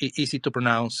 it's easy to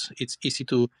pronounce, it's easy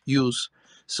to use.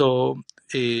 So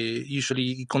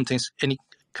usually it contains any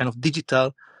kind of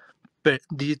digital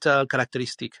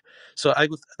characteristic. So I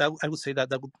would say that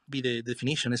would be the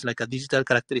definition. It's like a digital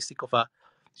characteristic of a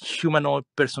humanoid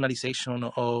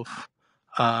personalization of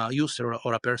a user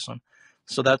or a person.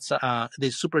 So that's the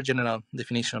super general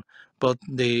definition. But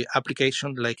the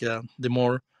application, like the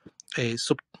more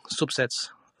subsets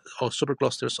or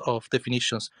superclusters of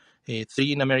definitions, 3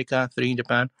 in America, 3 in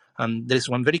Japan, and there is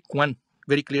one very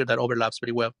clear that overlaps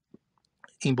very well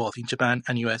in both in Japan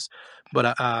and US.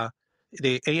 But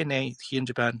the ANA here in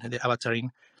Japan, the avataring,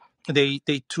 they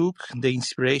took the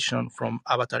inspiration from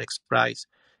Avatar X Prize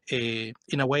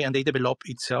in a way, and they develop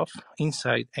itself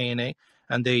inside ANA,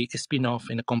 and they spin off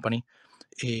in a company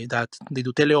that they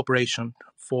do teleoperation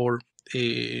for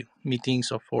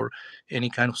meetings or for any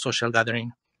kind of social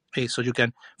gathering. So you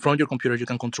can, from your computer, you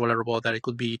can control a robot that it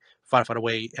could be far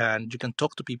away, and you can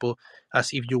talk to people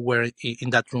as if you were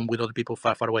in that room with other people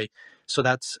far away. So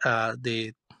that's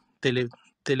the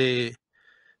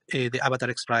the Avatar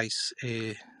X Prize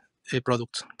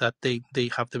product that they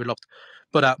have developed.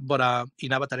 But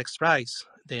in Avatar X Prize,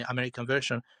 the American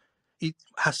version, it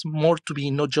has more to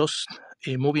be not just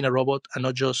moving a robot and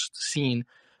not just seeing,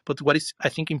 but what is I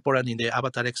think important in the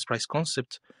Avatar X Prize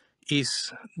concept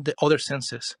is the other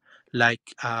senses, like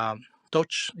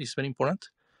touch is very important,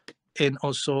 and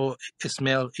also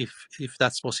smell if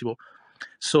that's possible.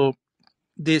 So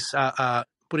this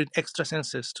putting extra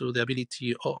senses to the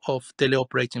ability of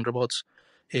teleoperating robots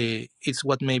is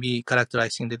what may be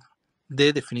characterizing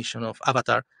the definition of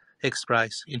Avatar X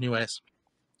Prize in US.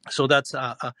 So that's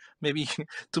maybe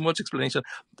too much explanation.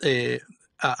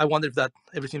 I wonder if that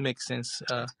everything makes sense.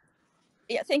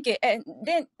 Yeah, thank you. And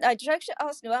then I just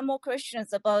ask one more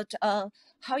questions about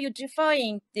how you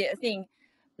define the thing,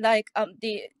 like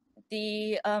the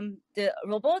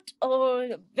robot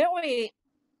or very.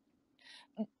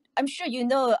 I'm sure you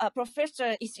know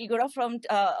Professor Ishiguro from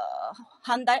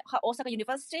Handai Osaka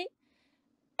University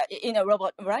in a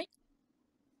robot, right?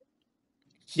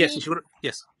 Yes, Ishiguro,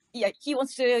 yes. Yeah, he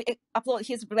wants to upload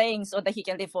his brain so that he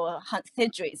can live for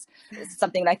centuries,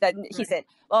 something like that. He said,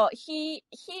 well, he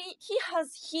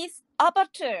has his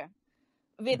avatar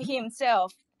with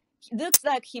himself, looks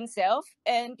like himself,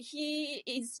 and he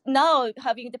is now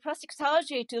having the plastic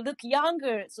surgery to look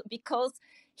younger because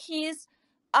his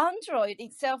android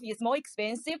itself is more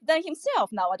expensive than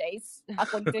himself nowadays,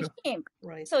 according to him.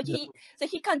 Right. So he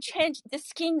can change the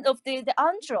skin of the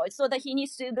android so that he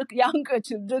needs to look younger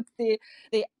to look the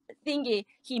thingy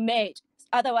he made.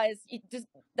 Otherwise, it just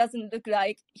doesn't look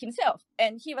like himself.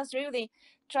 And he was really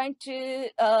trying to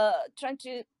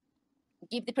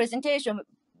give the presentation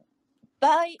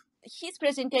by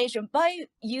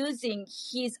using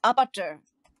his avatar.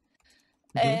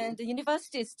 And the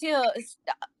university still,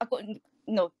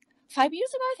 5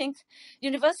 years ago, I think,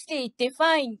 university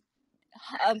defined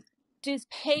to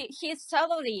pay his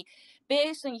salary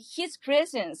based on his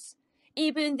presence.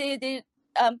 Even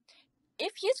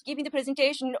if he's giving the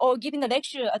presentation or giving a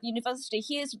lecture at the university,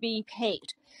 he is being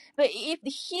paid. But if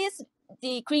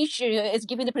the creature is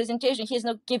giving the presentation, he's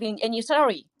not giving any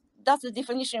salary. That's the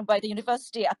definition by the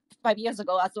university 5 years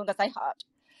ago, as long as I heard.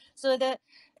 So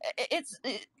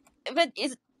but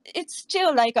it's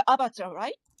still like an avatar,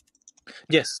 right?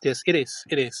 Yes, it is.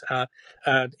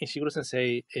 Ishiguro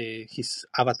Sensei, his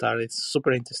avatar is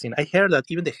super interesting. I heard that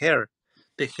even the hair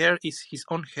is his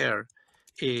own hair,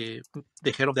 the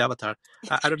hair of the avatar.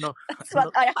 I don't know. That's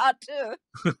what I heard too.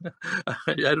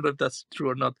 I don't know if that's true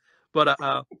or not, but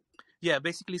Yeah,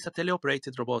 basically it's a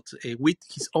teleoperated robot with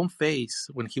his own face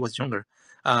when he was younger,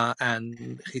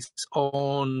 and his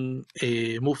own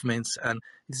movements, and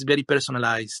it's very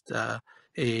personalized.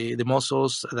 The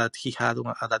muscles that he had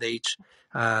at that age,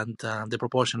 and the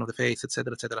proportion of the face,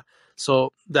 etc., etc.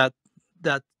 So that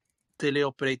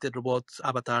teleoperated robot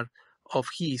avatar of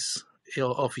his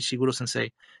of Ishiguro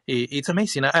Sensei, it's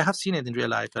amazing. I have seen it in real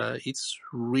life. It's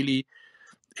really,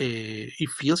 it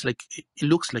feels like, it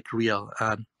looks like real.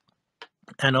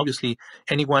 And obviously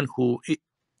anyone who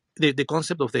the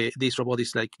concept of this robot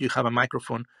is like you have a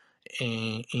microphone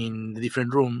in the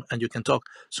different room and you can talk,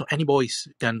 so any voice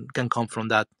can come from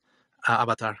that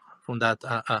avatar, from that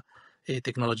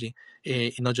technology,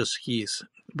 not just his.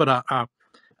 But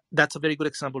that's a very good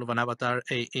example of an avatar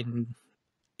in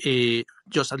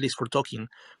just at least for talking.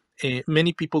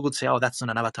 Many people would say, "Oh, that's not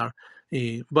an avatar,"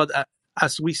 but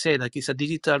as we say, like, it's a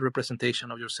digital representation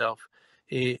of yourself.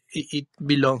 It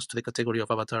belongs to the category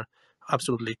of avatar,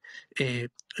 absolutely. Uh,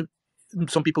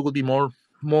 some people would be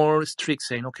more strict,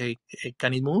 saying, "Okay,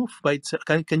 can it move by itself?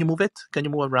 Can you move it? Can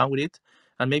you move around with it?"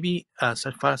 And maybe as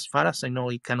far as I know,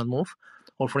 it cannot move.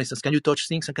 Or for instance, can you touch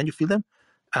things and can you feel them?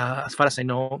 As far as I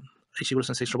know, Ishiguro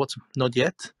Sensei's robots, not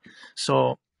yet.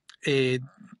 So. Uh,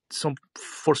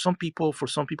 for some people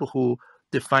who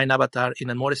define avatar in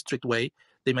a more strict way,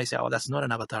 they may say, "Oh, that's not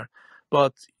an avatar."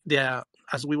 But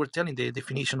as we were telling, the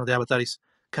definition of the avatar is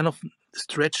kind of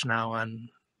stretched now and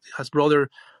has broader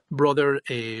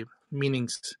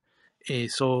meanings.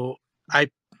 So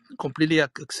I completely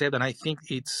accept, and I think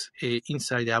it's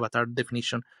inside the avatar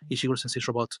definition, Ishiguro Sensei's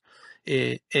robot.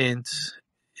 And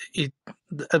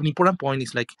an important point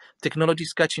is like technology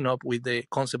is catching up with the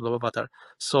concept of avatar.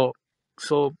 So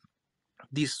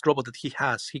this robot that he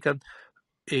has, he can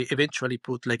eventually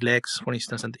put like legs, for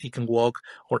instance, and he can walk,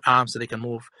 or arms that they can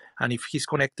move. And if he's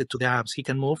connected to the arms, he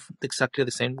can move exactly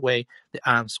the same way the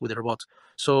arms with the robot.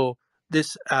 So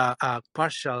this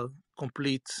partial,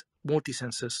 complete,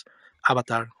 multi-senses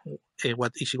avatar,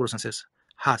 what Ishiguro Sensei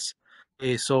has.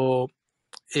 So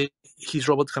his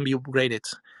robot can be upgraded.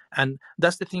 And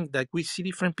that's the thing, that we see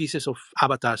different pieces of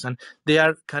avatars, and they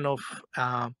are kind of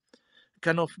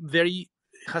very,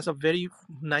 has a very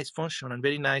nice function and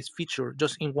very nice feature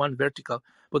just in one vertical.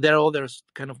 But there are others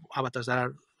kind of avatars that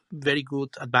are very good,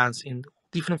 advanced in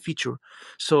different feature.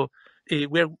 So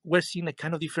we're seeing a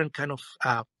kind of different kind of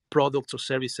products or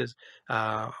services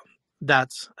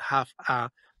that have a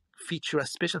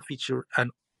special feature,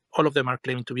 and all of them are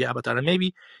claiming to be avatar. And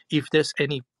maybe if there's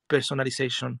any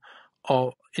personalization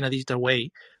or in a digital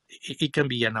way, it can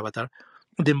be an avatar.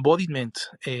 The embodiment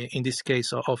in this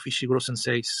case of Ishiguro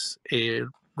Sensei's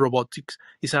robotics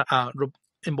is a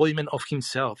embodiment of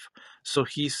himself. So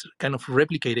he's kind of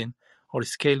replicating or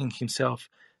scaling himself,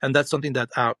 and that's something that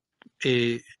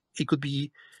it could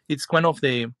be. It's one of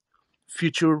the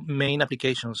future main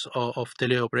applications of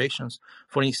teleoperations.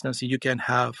 For instance, you can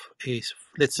have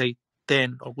let's say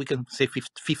 10, or we can say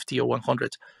 50 or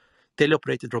 100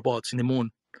 teleoperated robots in the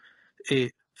moon.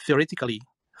 Theoretically,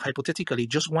 hypothetically,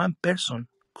 just one person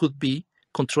could be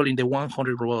controlling the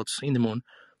 100 robots in the moon.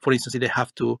 For instance, if they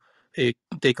have to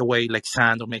take away like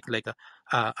sand, or make like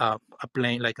a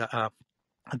plane, like a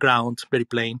ground very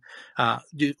plain,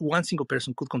 one single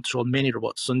person could control many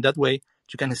robots. So in that way,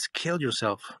 you can scale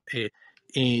yourself.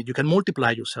 You can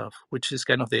multiply yourself, which is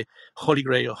kind of the holy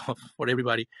grail for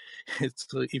everybody.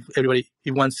 So if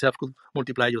oneself could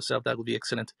multiply yourself, that would be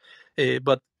excellent.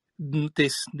 But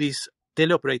these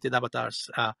teleoperated avatars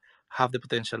have the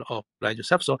potential of multiplying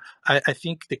yourself. So I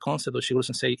think the concept of Shigeru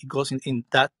Sensei, it goes in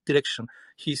that direction.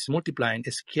 He's multiplying,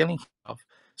 scaling himself,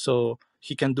 so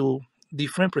he can do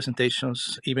different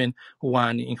presentations, even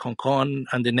one in Hong Kong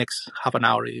and the next half an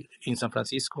hour in San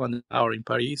Francisco and an hour in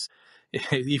Paris.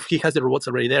 If he has the robots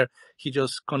already there, he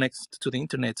just connects to the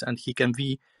internet and he can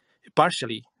be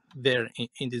partially there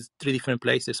in these three different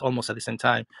places almost at the same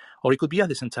time, or it could be at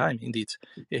the same time indeed.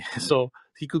 So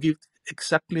he could give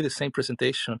exactly the same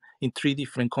presentation in three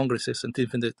different congresses and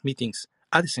different meetings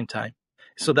at the same time.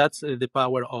 So that's the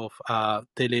power of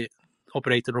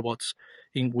teleoperated robots,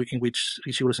 in which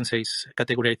Ishiguro Sensei's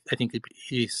category, I think,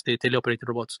 is the teleoperated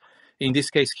robots. In this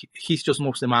case, he just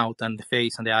moves the mouth and the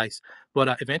face and the eyes,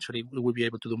 but eventually we will be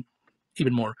able to do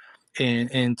even more.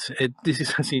 And this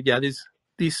is, yeah,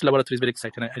 this laboratory is very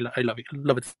exciting. I love it.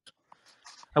 Love it.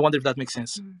 I wonder if that makes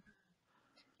sense.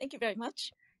 Thank you very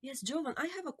much. Yes, Jovan, I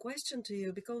have a question to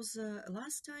you, because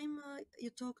last time you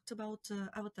talked about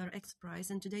Avatar X Prize,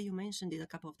 and today you mentioned it a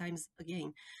couple of times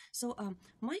again. So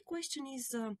my question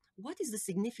is, what is the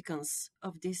significance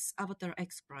of this Avatar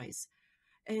X Prize?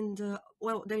 And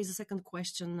well, there is a second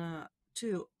question.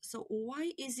 too. So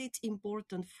why is it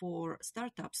important for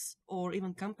startups or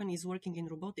even companies working in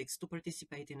robotics to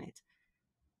participate in it?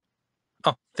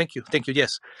 Oh, thank you.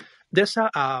 Yes, there's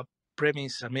a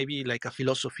premise, maybe like a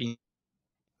philosophy.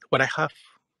 What I have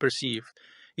perceived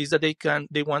is that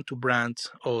they want to brand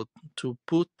or to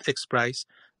put X Prize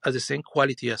as the same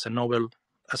quality as a Nobel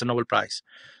Prize.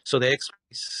 So the X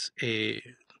Prize,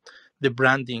 the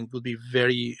branding would be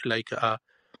very like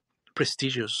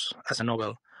prestigious as a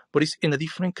Nobel, but it's in a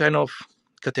different kind of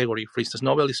category. For instance,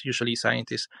 Nobel is usually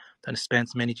scientists that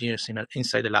spends many years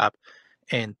inside the lab,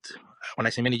 and when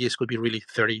I say many years, could be really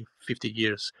 30, 50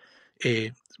 years. Uh,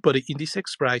 but in this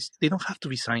X Prize, they don't have to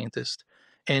be scientists,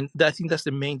 and I think that's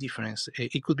the main difference.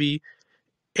 It could be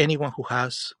anyone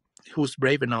who's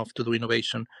brave enough to do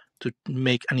innovation to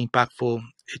make an impactful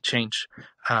change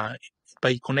uh,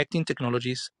 by connecting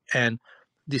technologies and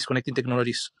disconnecting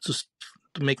technologies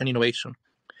to make an innovation.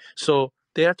 So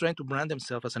they are trying to brand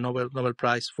themselves as a Nobel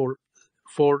Prize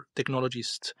for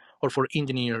technologists or for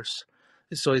engineers.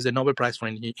 So it's a Nobel Prize for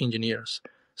engineers.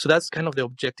 So that's kind of the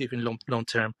objective in long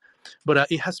term. But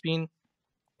it has been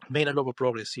made a lot of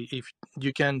progress. If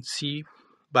you can see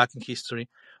back in history,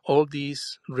 all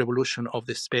this revolution of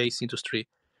the space industry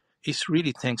is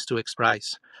really thanks to X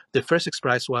Prize. The first X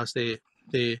Prize was the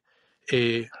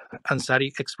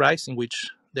Ansari X Prize, in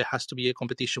which there has to be a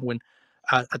competition when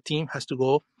a team has to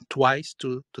go twice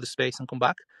to the space and come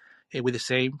back with the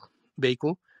same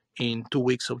vehicle in 2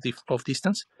 weeks of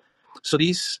distance. So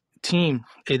this team,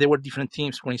 there were different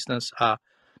teams. For instance, uh,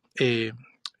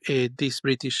 this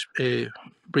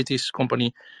British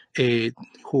company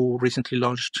who recently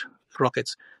launched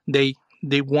rockets, they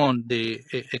won the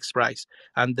X Prize,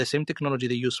 and the same technology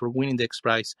they used for winning the X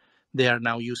Prize, they are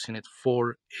now using it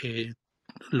for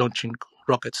launching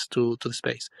rockets to the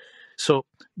space. So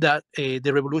that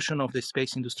the revolution of the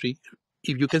space industry,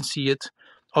 if you can see it,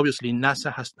 obviously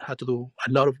NASA has had to do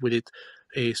a lot with it,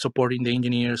 supporting the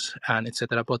engineers and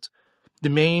etc. But the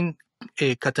main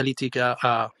catalytic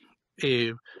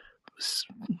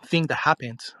thing that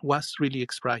happened was really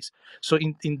Express. So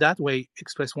in that way,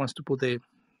 Express wants to put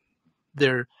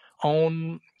their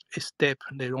own step,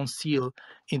 their own seal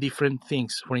in different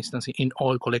things. For instance, in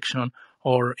oil collection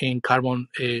or in carbon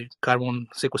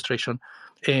sequestration,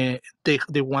 they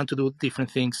want to do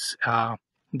different things,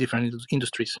 different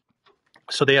industries.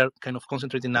 So they are kind of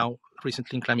concentrating now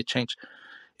recently in climate change.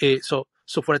 So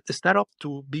for a startup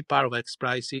to be part of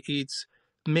XPRIZE, it's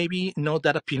maybe not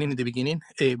that appealing in the beginning,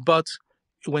 but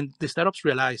when the startups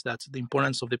realize that the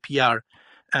importance of the PR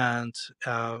and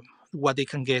what they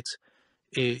can get,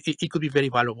 it could be very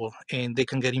valuable, and they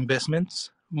can get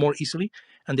investments more easily,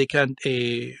 and they can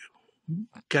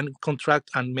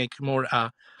contract and make more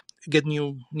get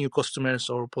new customers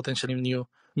or potentially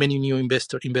many new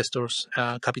investors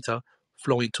capital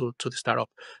flowing to the startup.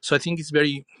 So I think it's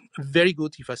very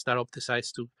good if a startup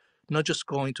decides to not just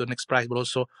go into the next prize, but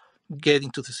also get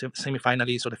into the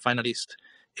semi-finalists or the finalist.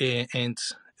 And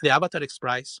the Avatar X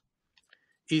Prize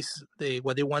is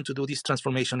what they want to do, this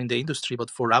transformation in the industry, but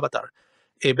for Avatar.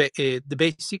 The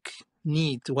basic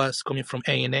need was coming from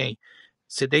A&A.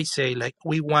 So they say, like,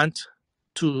 we want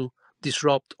to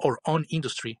disrupt our own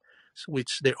industry,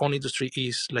 which their own industry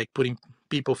is like putting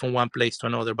people from one place to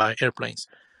another by airplanes.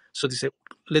 So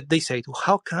they say,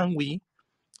 how can we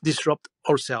disrupt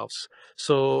ourselves?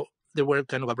 So there were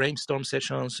kind of a brainstorm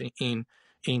sessions in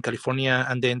California,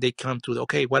 and then they come to,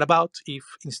 okay, what about if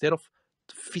instead of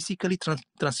physically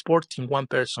transporting one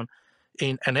person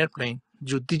in an airplane,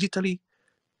 you digitally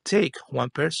take one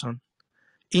person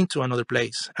into another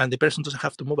place, and the person doesn't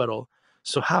have to move at all.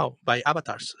 So how? By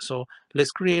avatars. So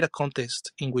let's create a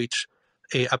contest in which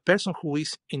a person who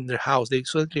is in their house, they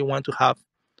suddenly want to have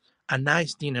a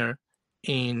nice dinner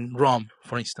in Rome,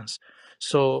 for instance.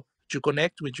 So you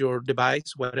connect with your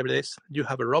device, whatever it is, you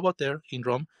have a robot there in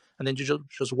Rome, and then you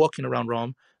just walking around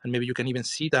Rome, and maybe you can even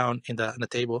sit down in the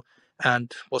table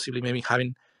and possibly maybe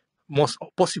having most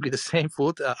possibly the same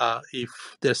food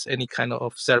if there's any kind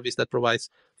of service that provides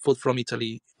food from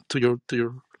Italy to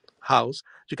your house.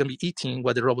 You can be eating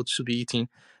what the robot should be eating,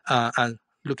 and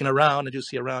looking around, and you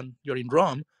see around you're in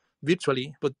Rome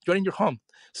virtually, but you're in your home.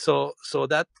 So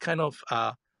that kind of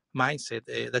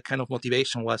mindset, that kind of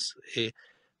motivation was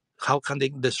how can they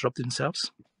disrupt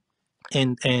themselves?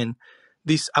 And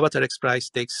this Avatar X Prize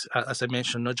takes, as I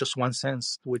mentioned, not just one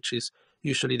sense, which is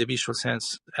usually the visual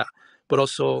sense, but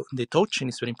also the touching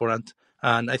is very important.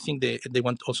 And I think they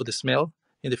want also the smell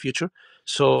in the future.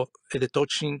 So the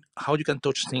touching, how you can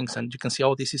touch things, and you can see,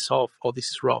 oh, this is soft, oh, this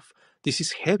is rough, this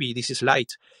is heavy, this is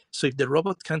light. So if the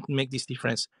robot can't make this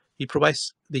difference, it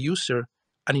provides the user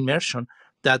an immersion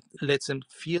that lets them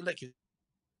feel like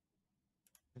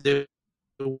they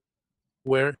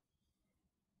were.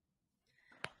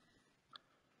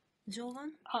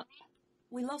 Jovan,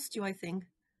 we lost you, I think.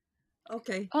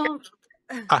 Okay.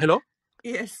 Hello.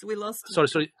 Yes, we lost you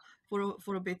Sorry.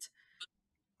 for a bit.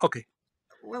 Okay.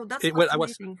 Well, that's Well, I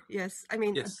was. fascinating. Yes, I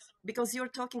mean, Yes. because you're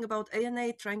talking about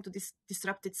ANA trying to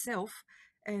disrupt itself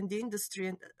and the industry,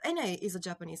 and ANA is a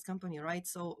Japanese company, right?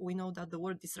 So we know that the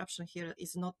word disruption here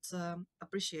is not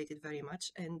appreciated very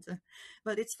much, and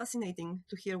but it's fascinating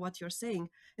to hear what you're saying.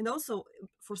 And also,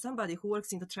 for somebody who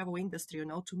works in the travel industry, you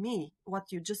know, to me,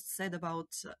 what you just said about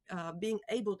being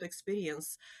able to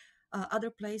experience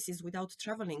other places without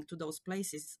traveling to those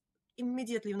places,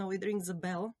 immediately, you know, it rings a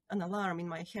bell, an alarm in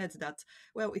my head that,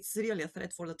 well, it's really a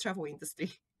threat for the travel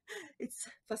industry. It's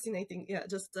fascinating. Yeah,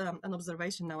 just an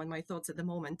observation now and my thoughts at the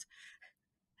moment.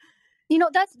 You know,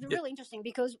 that's really interesting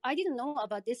because I didn't know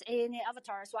about this ANA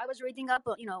avatar. So I was reading up,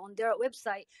 you know, on their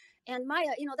website. And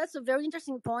Maya, you know, that's a very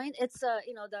interesting point. It's,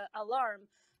 you know, the alarm.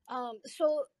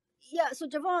 So, yeah, so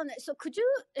Jovan, so could you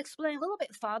explain a little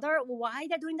bit further why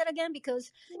they're doing that again?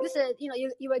 Because you said, you know,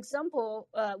 your example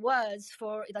was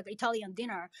for like Italian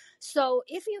dinner. So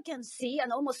if you can see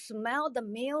and almost smell the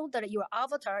meal that your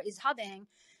avatar is having,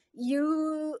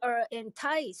 you are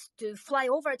enticed to fly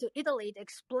over to Italy to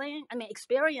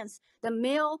experience the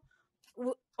meal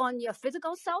on your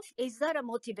physical self. Is that a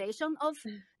motivation of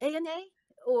ANA?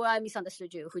 Or I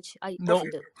misunderstood you, which I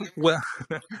often do. Well,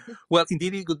 well,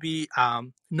 indeed, it could be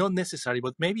not necessary,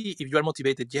 but maybe if you are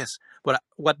motivated, yes. But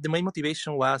what the main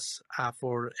motivation was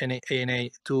for ANA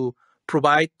to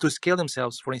provide to scale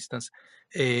themselves, for instance,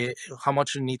 how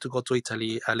much you need to go to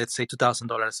Italy, let's say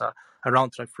 $2,000 a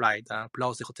round trip flight,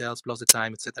 plus the hotels, plus the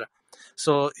time, etc.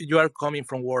 So you are coming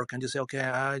from work and you say, okay,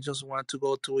 I just want to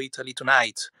go to Italy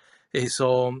tonight.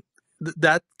 So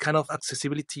that kind of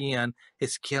accessibility and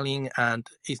scaling, and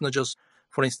it's not just,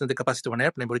 for instance, the capacity of an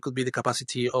airplane, but it could be the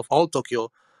capacity of all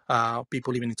Tokyo,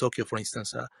 people living in Tokyo, for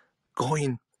instance,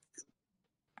 going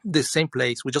the same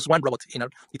place with just one robot in an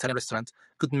Italian restaurant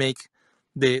could make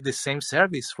the same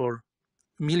service for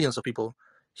millions of people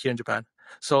here in Japan.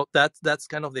 So that's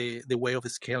kind of the way of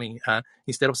scaling.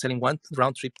 Instead of selling one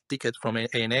round trip ticket from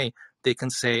ANA, they can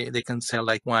sell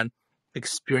like one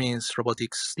experience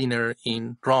robotics dinner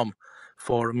in Rome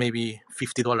for maybe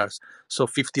 $50. So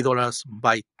 $50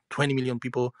 by 20 million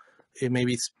people,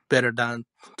 maybe it's better than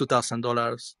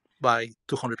 $2,000 by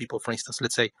 200 people, for instance,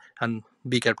 let's say, and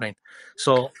big airplane.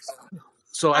 So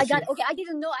I got think. it. Okay, I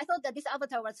didn't know. I thought that this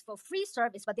avatar was for free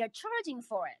service, but they're charging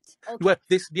for it. Okay.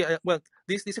 Well,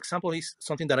 this example is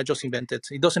something that I just invented.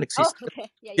 It doesn't exist. Oh,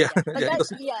 okay. Yeah. Yeah, But yeah, it that,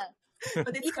 doesn't. yeah.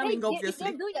 But it's If coming, they're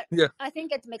obviously. doing that, Yeah. I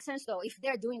think it makes sense though. If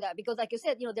they're doing that, because like you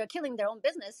said, you know, they're killing their own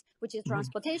business, which is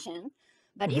transportation.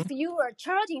 But if you are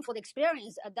charging for the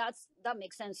experience, that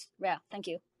makes sense. Yeah. Thank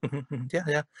you.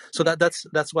 Yeah. So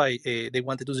that's why they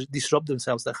wanted to disrupt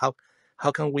themselves. That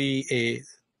how can we?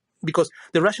 Because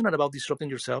the rationale about disrupting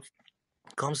yourself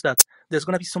comes that there's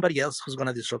gonna be somebody else who's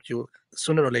gonna disrupt you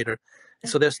sooner or later.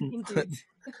 So there's Indeed.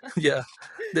 yeah.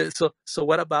 So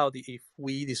what about if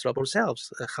we disrupt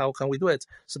ourselves? How can we do it?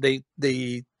 So they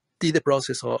did the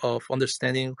process of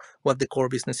understanding what the core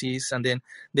business is, and then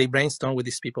they brainstormed with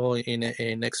these people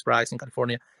in X Prize in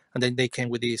California, and then they came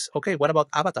with this. Okay, what about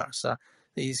avatars?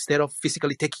 Instead of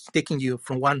physically taking you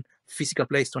from one physical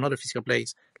place to another physical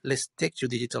place, let's take you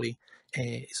digitally.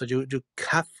 So you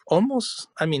have almost.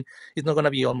 I mean, it's not gonna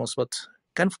be almost, but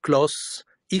kind of close.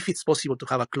 If it's possible to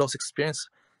have a close experience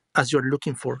as you're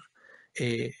looking for,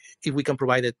 if we can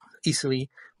provide it easily,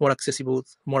 more accessible,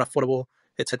 more affordable,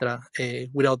 etc.,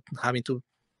 without having to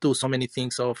do so many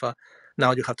things of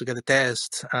now you have to get a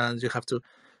test and you have to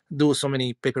do so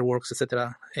many paperwork,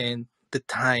 etc., and the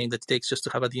time that it takes just to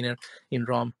have a dinner in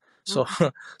Rome. So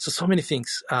so many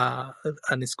things,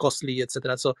 and it's costly,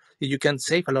 etc. So you can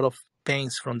save a lot of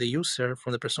pains from the user,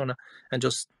 from the persona, and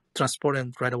just transport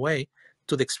them right away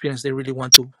to the experience they really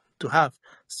want to have.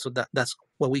 So that's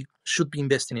what we should be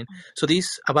investing in. So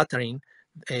this avataring,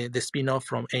 the spin-off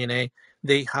from ANA,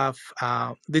 they have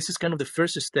this is kind of the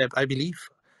first step, I believe.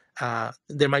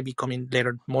 There might be coming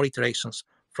later more iterations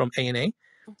from ANA,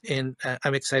 and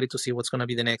I'm excited to see what's going to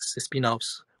be the next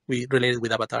spin-offs related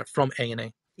with Avatar from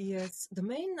ANA. Yes, the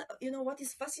main, you know, what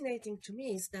is fascinating to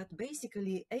me is that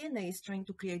basically ANA is trying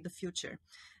to create the future.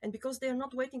 And because they're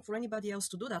not waiting for anybody else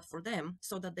to do that for them,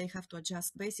 so that they have to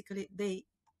adjust, basically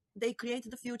they create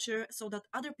the future so that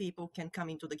other people can come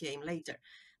into the game later.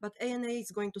 But ANA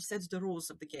is going to set the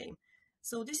rules of the game.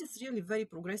 So this is really very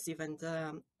progressive, and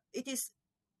it is,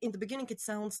 in the beginning, it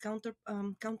sounds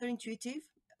counterintuitive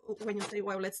when you say,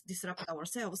 well, let's disrupt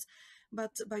ourselves.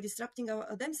 But by disrupting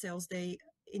themselves, they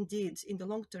indeed, in the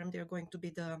long term, they're going to be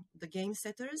the game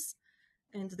setters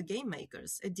and the game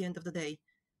makers at the end of the day.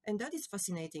 And that is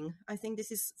fascinating. I think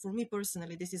this is, for me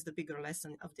personally, this is the bigger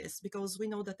lesson of this, because we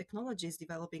know that technology is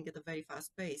developing at a very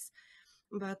fast pace.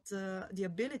 But the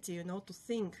ability, to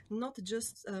think not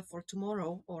just for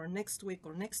tomorrow or next week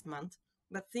or next month,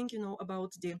 but think,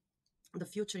 about the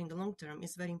future in the long term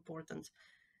is very important.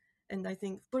 And I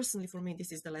think personally for me,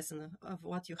 this is the lesson of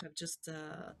what you have just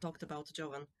talked about,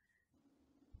 Jovan.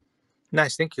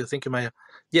 Nice, thank you, Maya.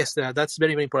 Yes, that's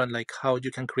very, very important. Like how you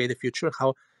can create a future,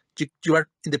 how you are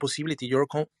in the possibility, your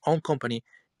own company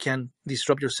can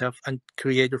disrupt yourself and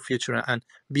create your future and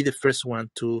be the first one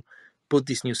to put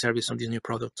this new service on this new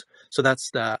product. So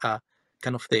that's the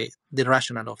kind of the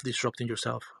rationale of disrupting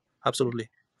yourself. Absolutely.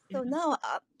 So now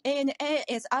ANA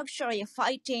is actually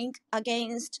fighting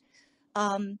against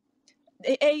the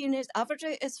ANA's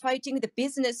Avatar is fighting the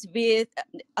business with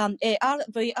AR,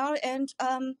 VR, and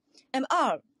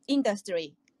MR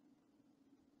industry.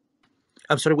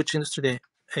 I'm sorry, which industry?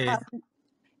 VR,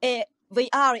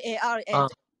 AR, and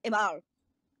MR.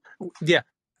 Yeah,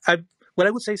 what I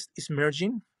would say is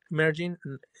merging,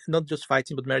 not just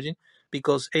fighting, but merging,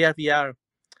 because AR, VR,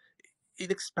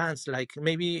 it expands. Like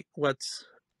maybe what's,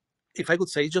 if I could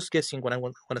say, just guessing what I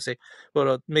want to say,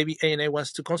 but maybe ANA would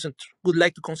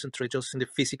like to concentrate just in the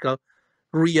physical,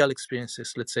 real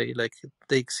experiences. Let's say like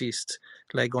they exist,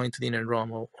 like going to dinner in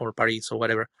Rome or Paris or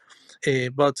whatever.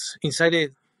 But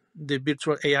inside the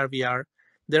virtual AR VR,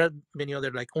 there are many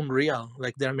other like unreal,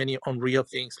 like there are many unreal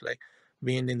things, like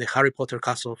being in the Harry Potter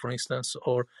castle, for instance,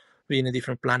 or being in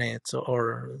different planets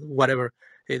or whatever.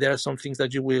 There are some things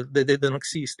that they don't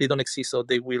exist. They don't exist, so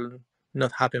they will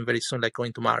not happen very soon, like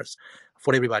going to Mars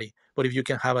for everybody. But if you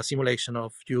can have a simulation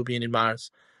of you being in Mars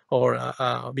or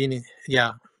being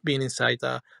inside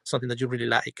something that you really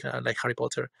like Harry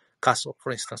Potter castle,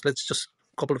 for instance. Let's just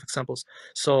couple of examples.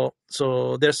 So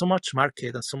there's so much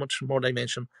market and so much more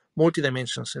multi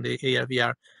dimensions in the AR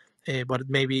VR. But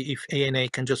maybe if ANA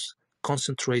can just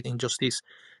concentrate in just these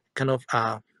kind of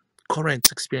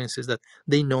current experiences that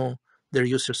they know their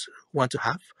users want to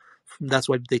have, that's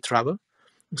why they travel.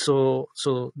 So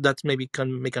that maybe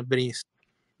can make a very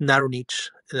narrow niche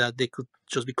that they could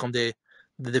just become the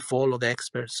default or the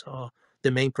experts or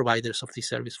the main providers of this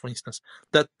service, for instance.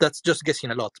 That's just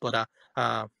guessing a lot, but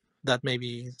that may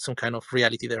be some kind of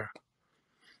reality there.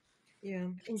 Yeah.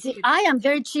 See, I am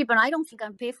very cheap, and I don't think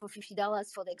I'm paid for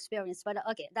 $50 for the experience. But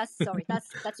okay, that's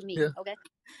me. Yeah. Okay.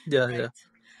 Yeah, right. yeah.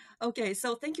 Okay,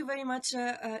 so thank you very much.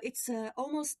 It's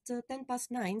almost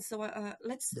 9:10, so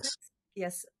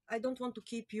yes, I don't want to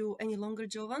keep you any longer,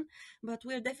 Jovan, but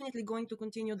we're definitely going to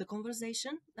continue the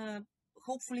conversation,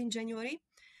 hopefully in January.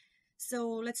 So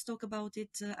let's talk about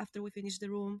it after we finish the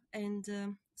room. And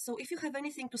so if you have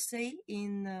anything to say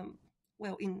in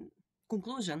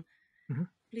conclusion,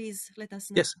 please let us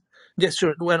know. Yes,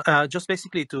 sure. Well, just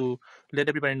basically to let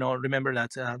everybody know, remember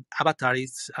that avatar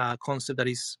is a concept that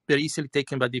is very easily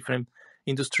taken by different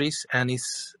industries, and it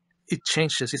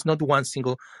changes. It's not one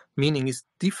single meaning. It's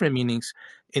different meanings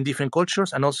in different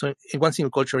cultures, and also in one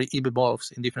single culture, it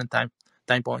evolves in different time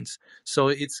points. So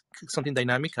it's something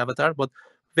dynamic, avatar. But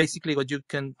basically, what you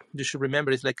should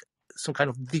remember is like some kind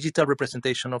of digital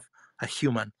representation of a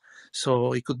human.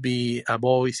 So it could be a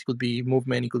voice, it could be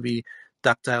movement, it could be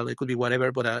tactile, it could be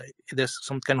whatever, but there's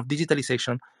some kind of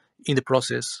digitalization in the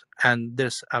process, and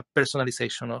there's a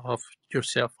personalization of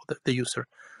yourself, the user.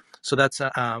 So that's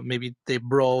maybe the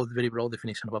very broad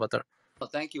definition of avatar. Well,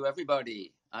 thank you,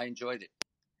 everybody. I enjoyed it.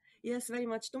 Yes, very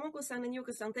much. Tomoko-san and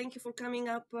Yuka-san, thank you for coming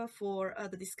up for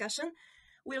the discussion.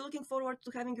 We're looking forward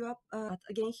to having you up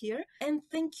again here. And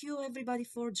thank you, everybody,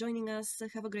 for joining us.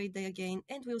 Have a great day again,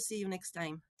 and we'll see you next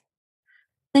time.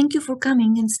 Thank you for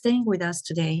coming and staying with us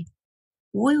today.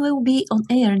 We will be on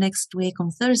air next week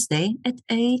on Thursday at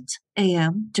 8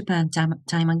 a.m. Japan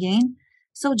time again,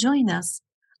 so join us.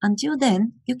 Until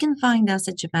then, you can find us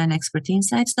at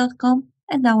japanexpertinsights.com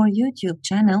and our YouTube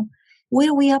channel,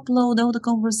 where we upload all the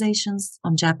conversations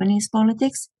on Japanese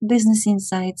politics, business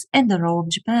insights, and the role of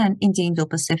Japan in the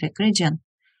Indo-Pacific region.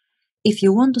 If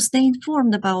you want to stay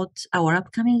informed about our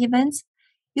upcoming events,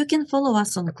 you can follow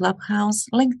us on Clubhouse,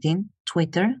 LinkedIn,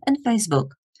 Twitter, and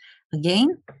Facebook.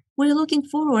 Again, we're looking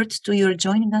forward to your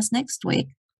joining us next week.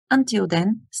 Until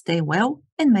then, stay well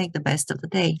and make the best of the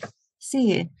day.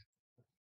 See you.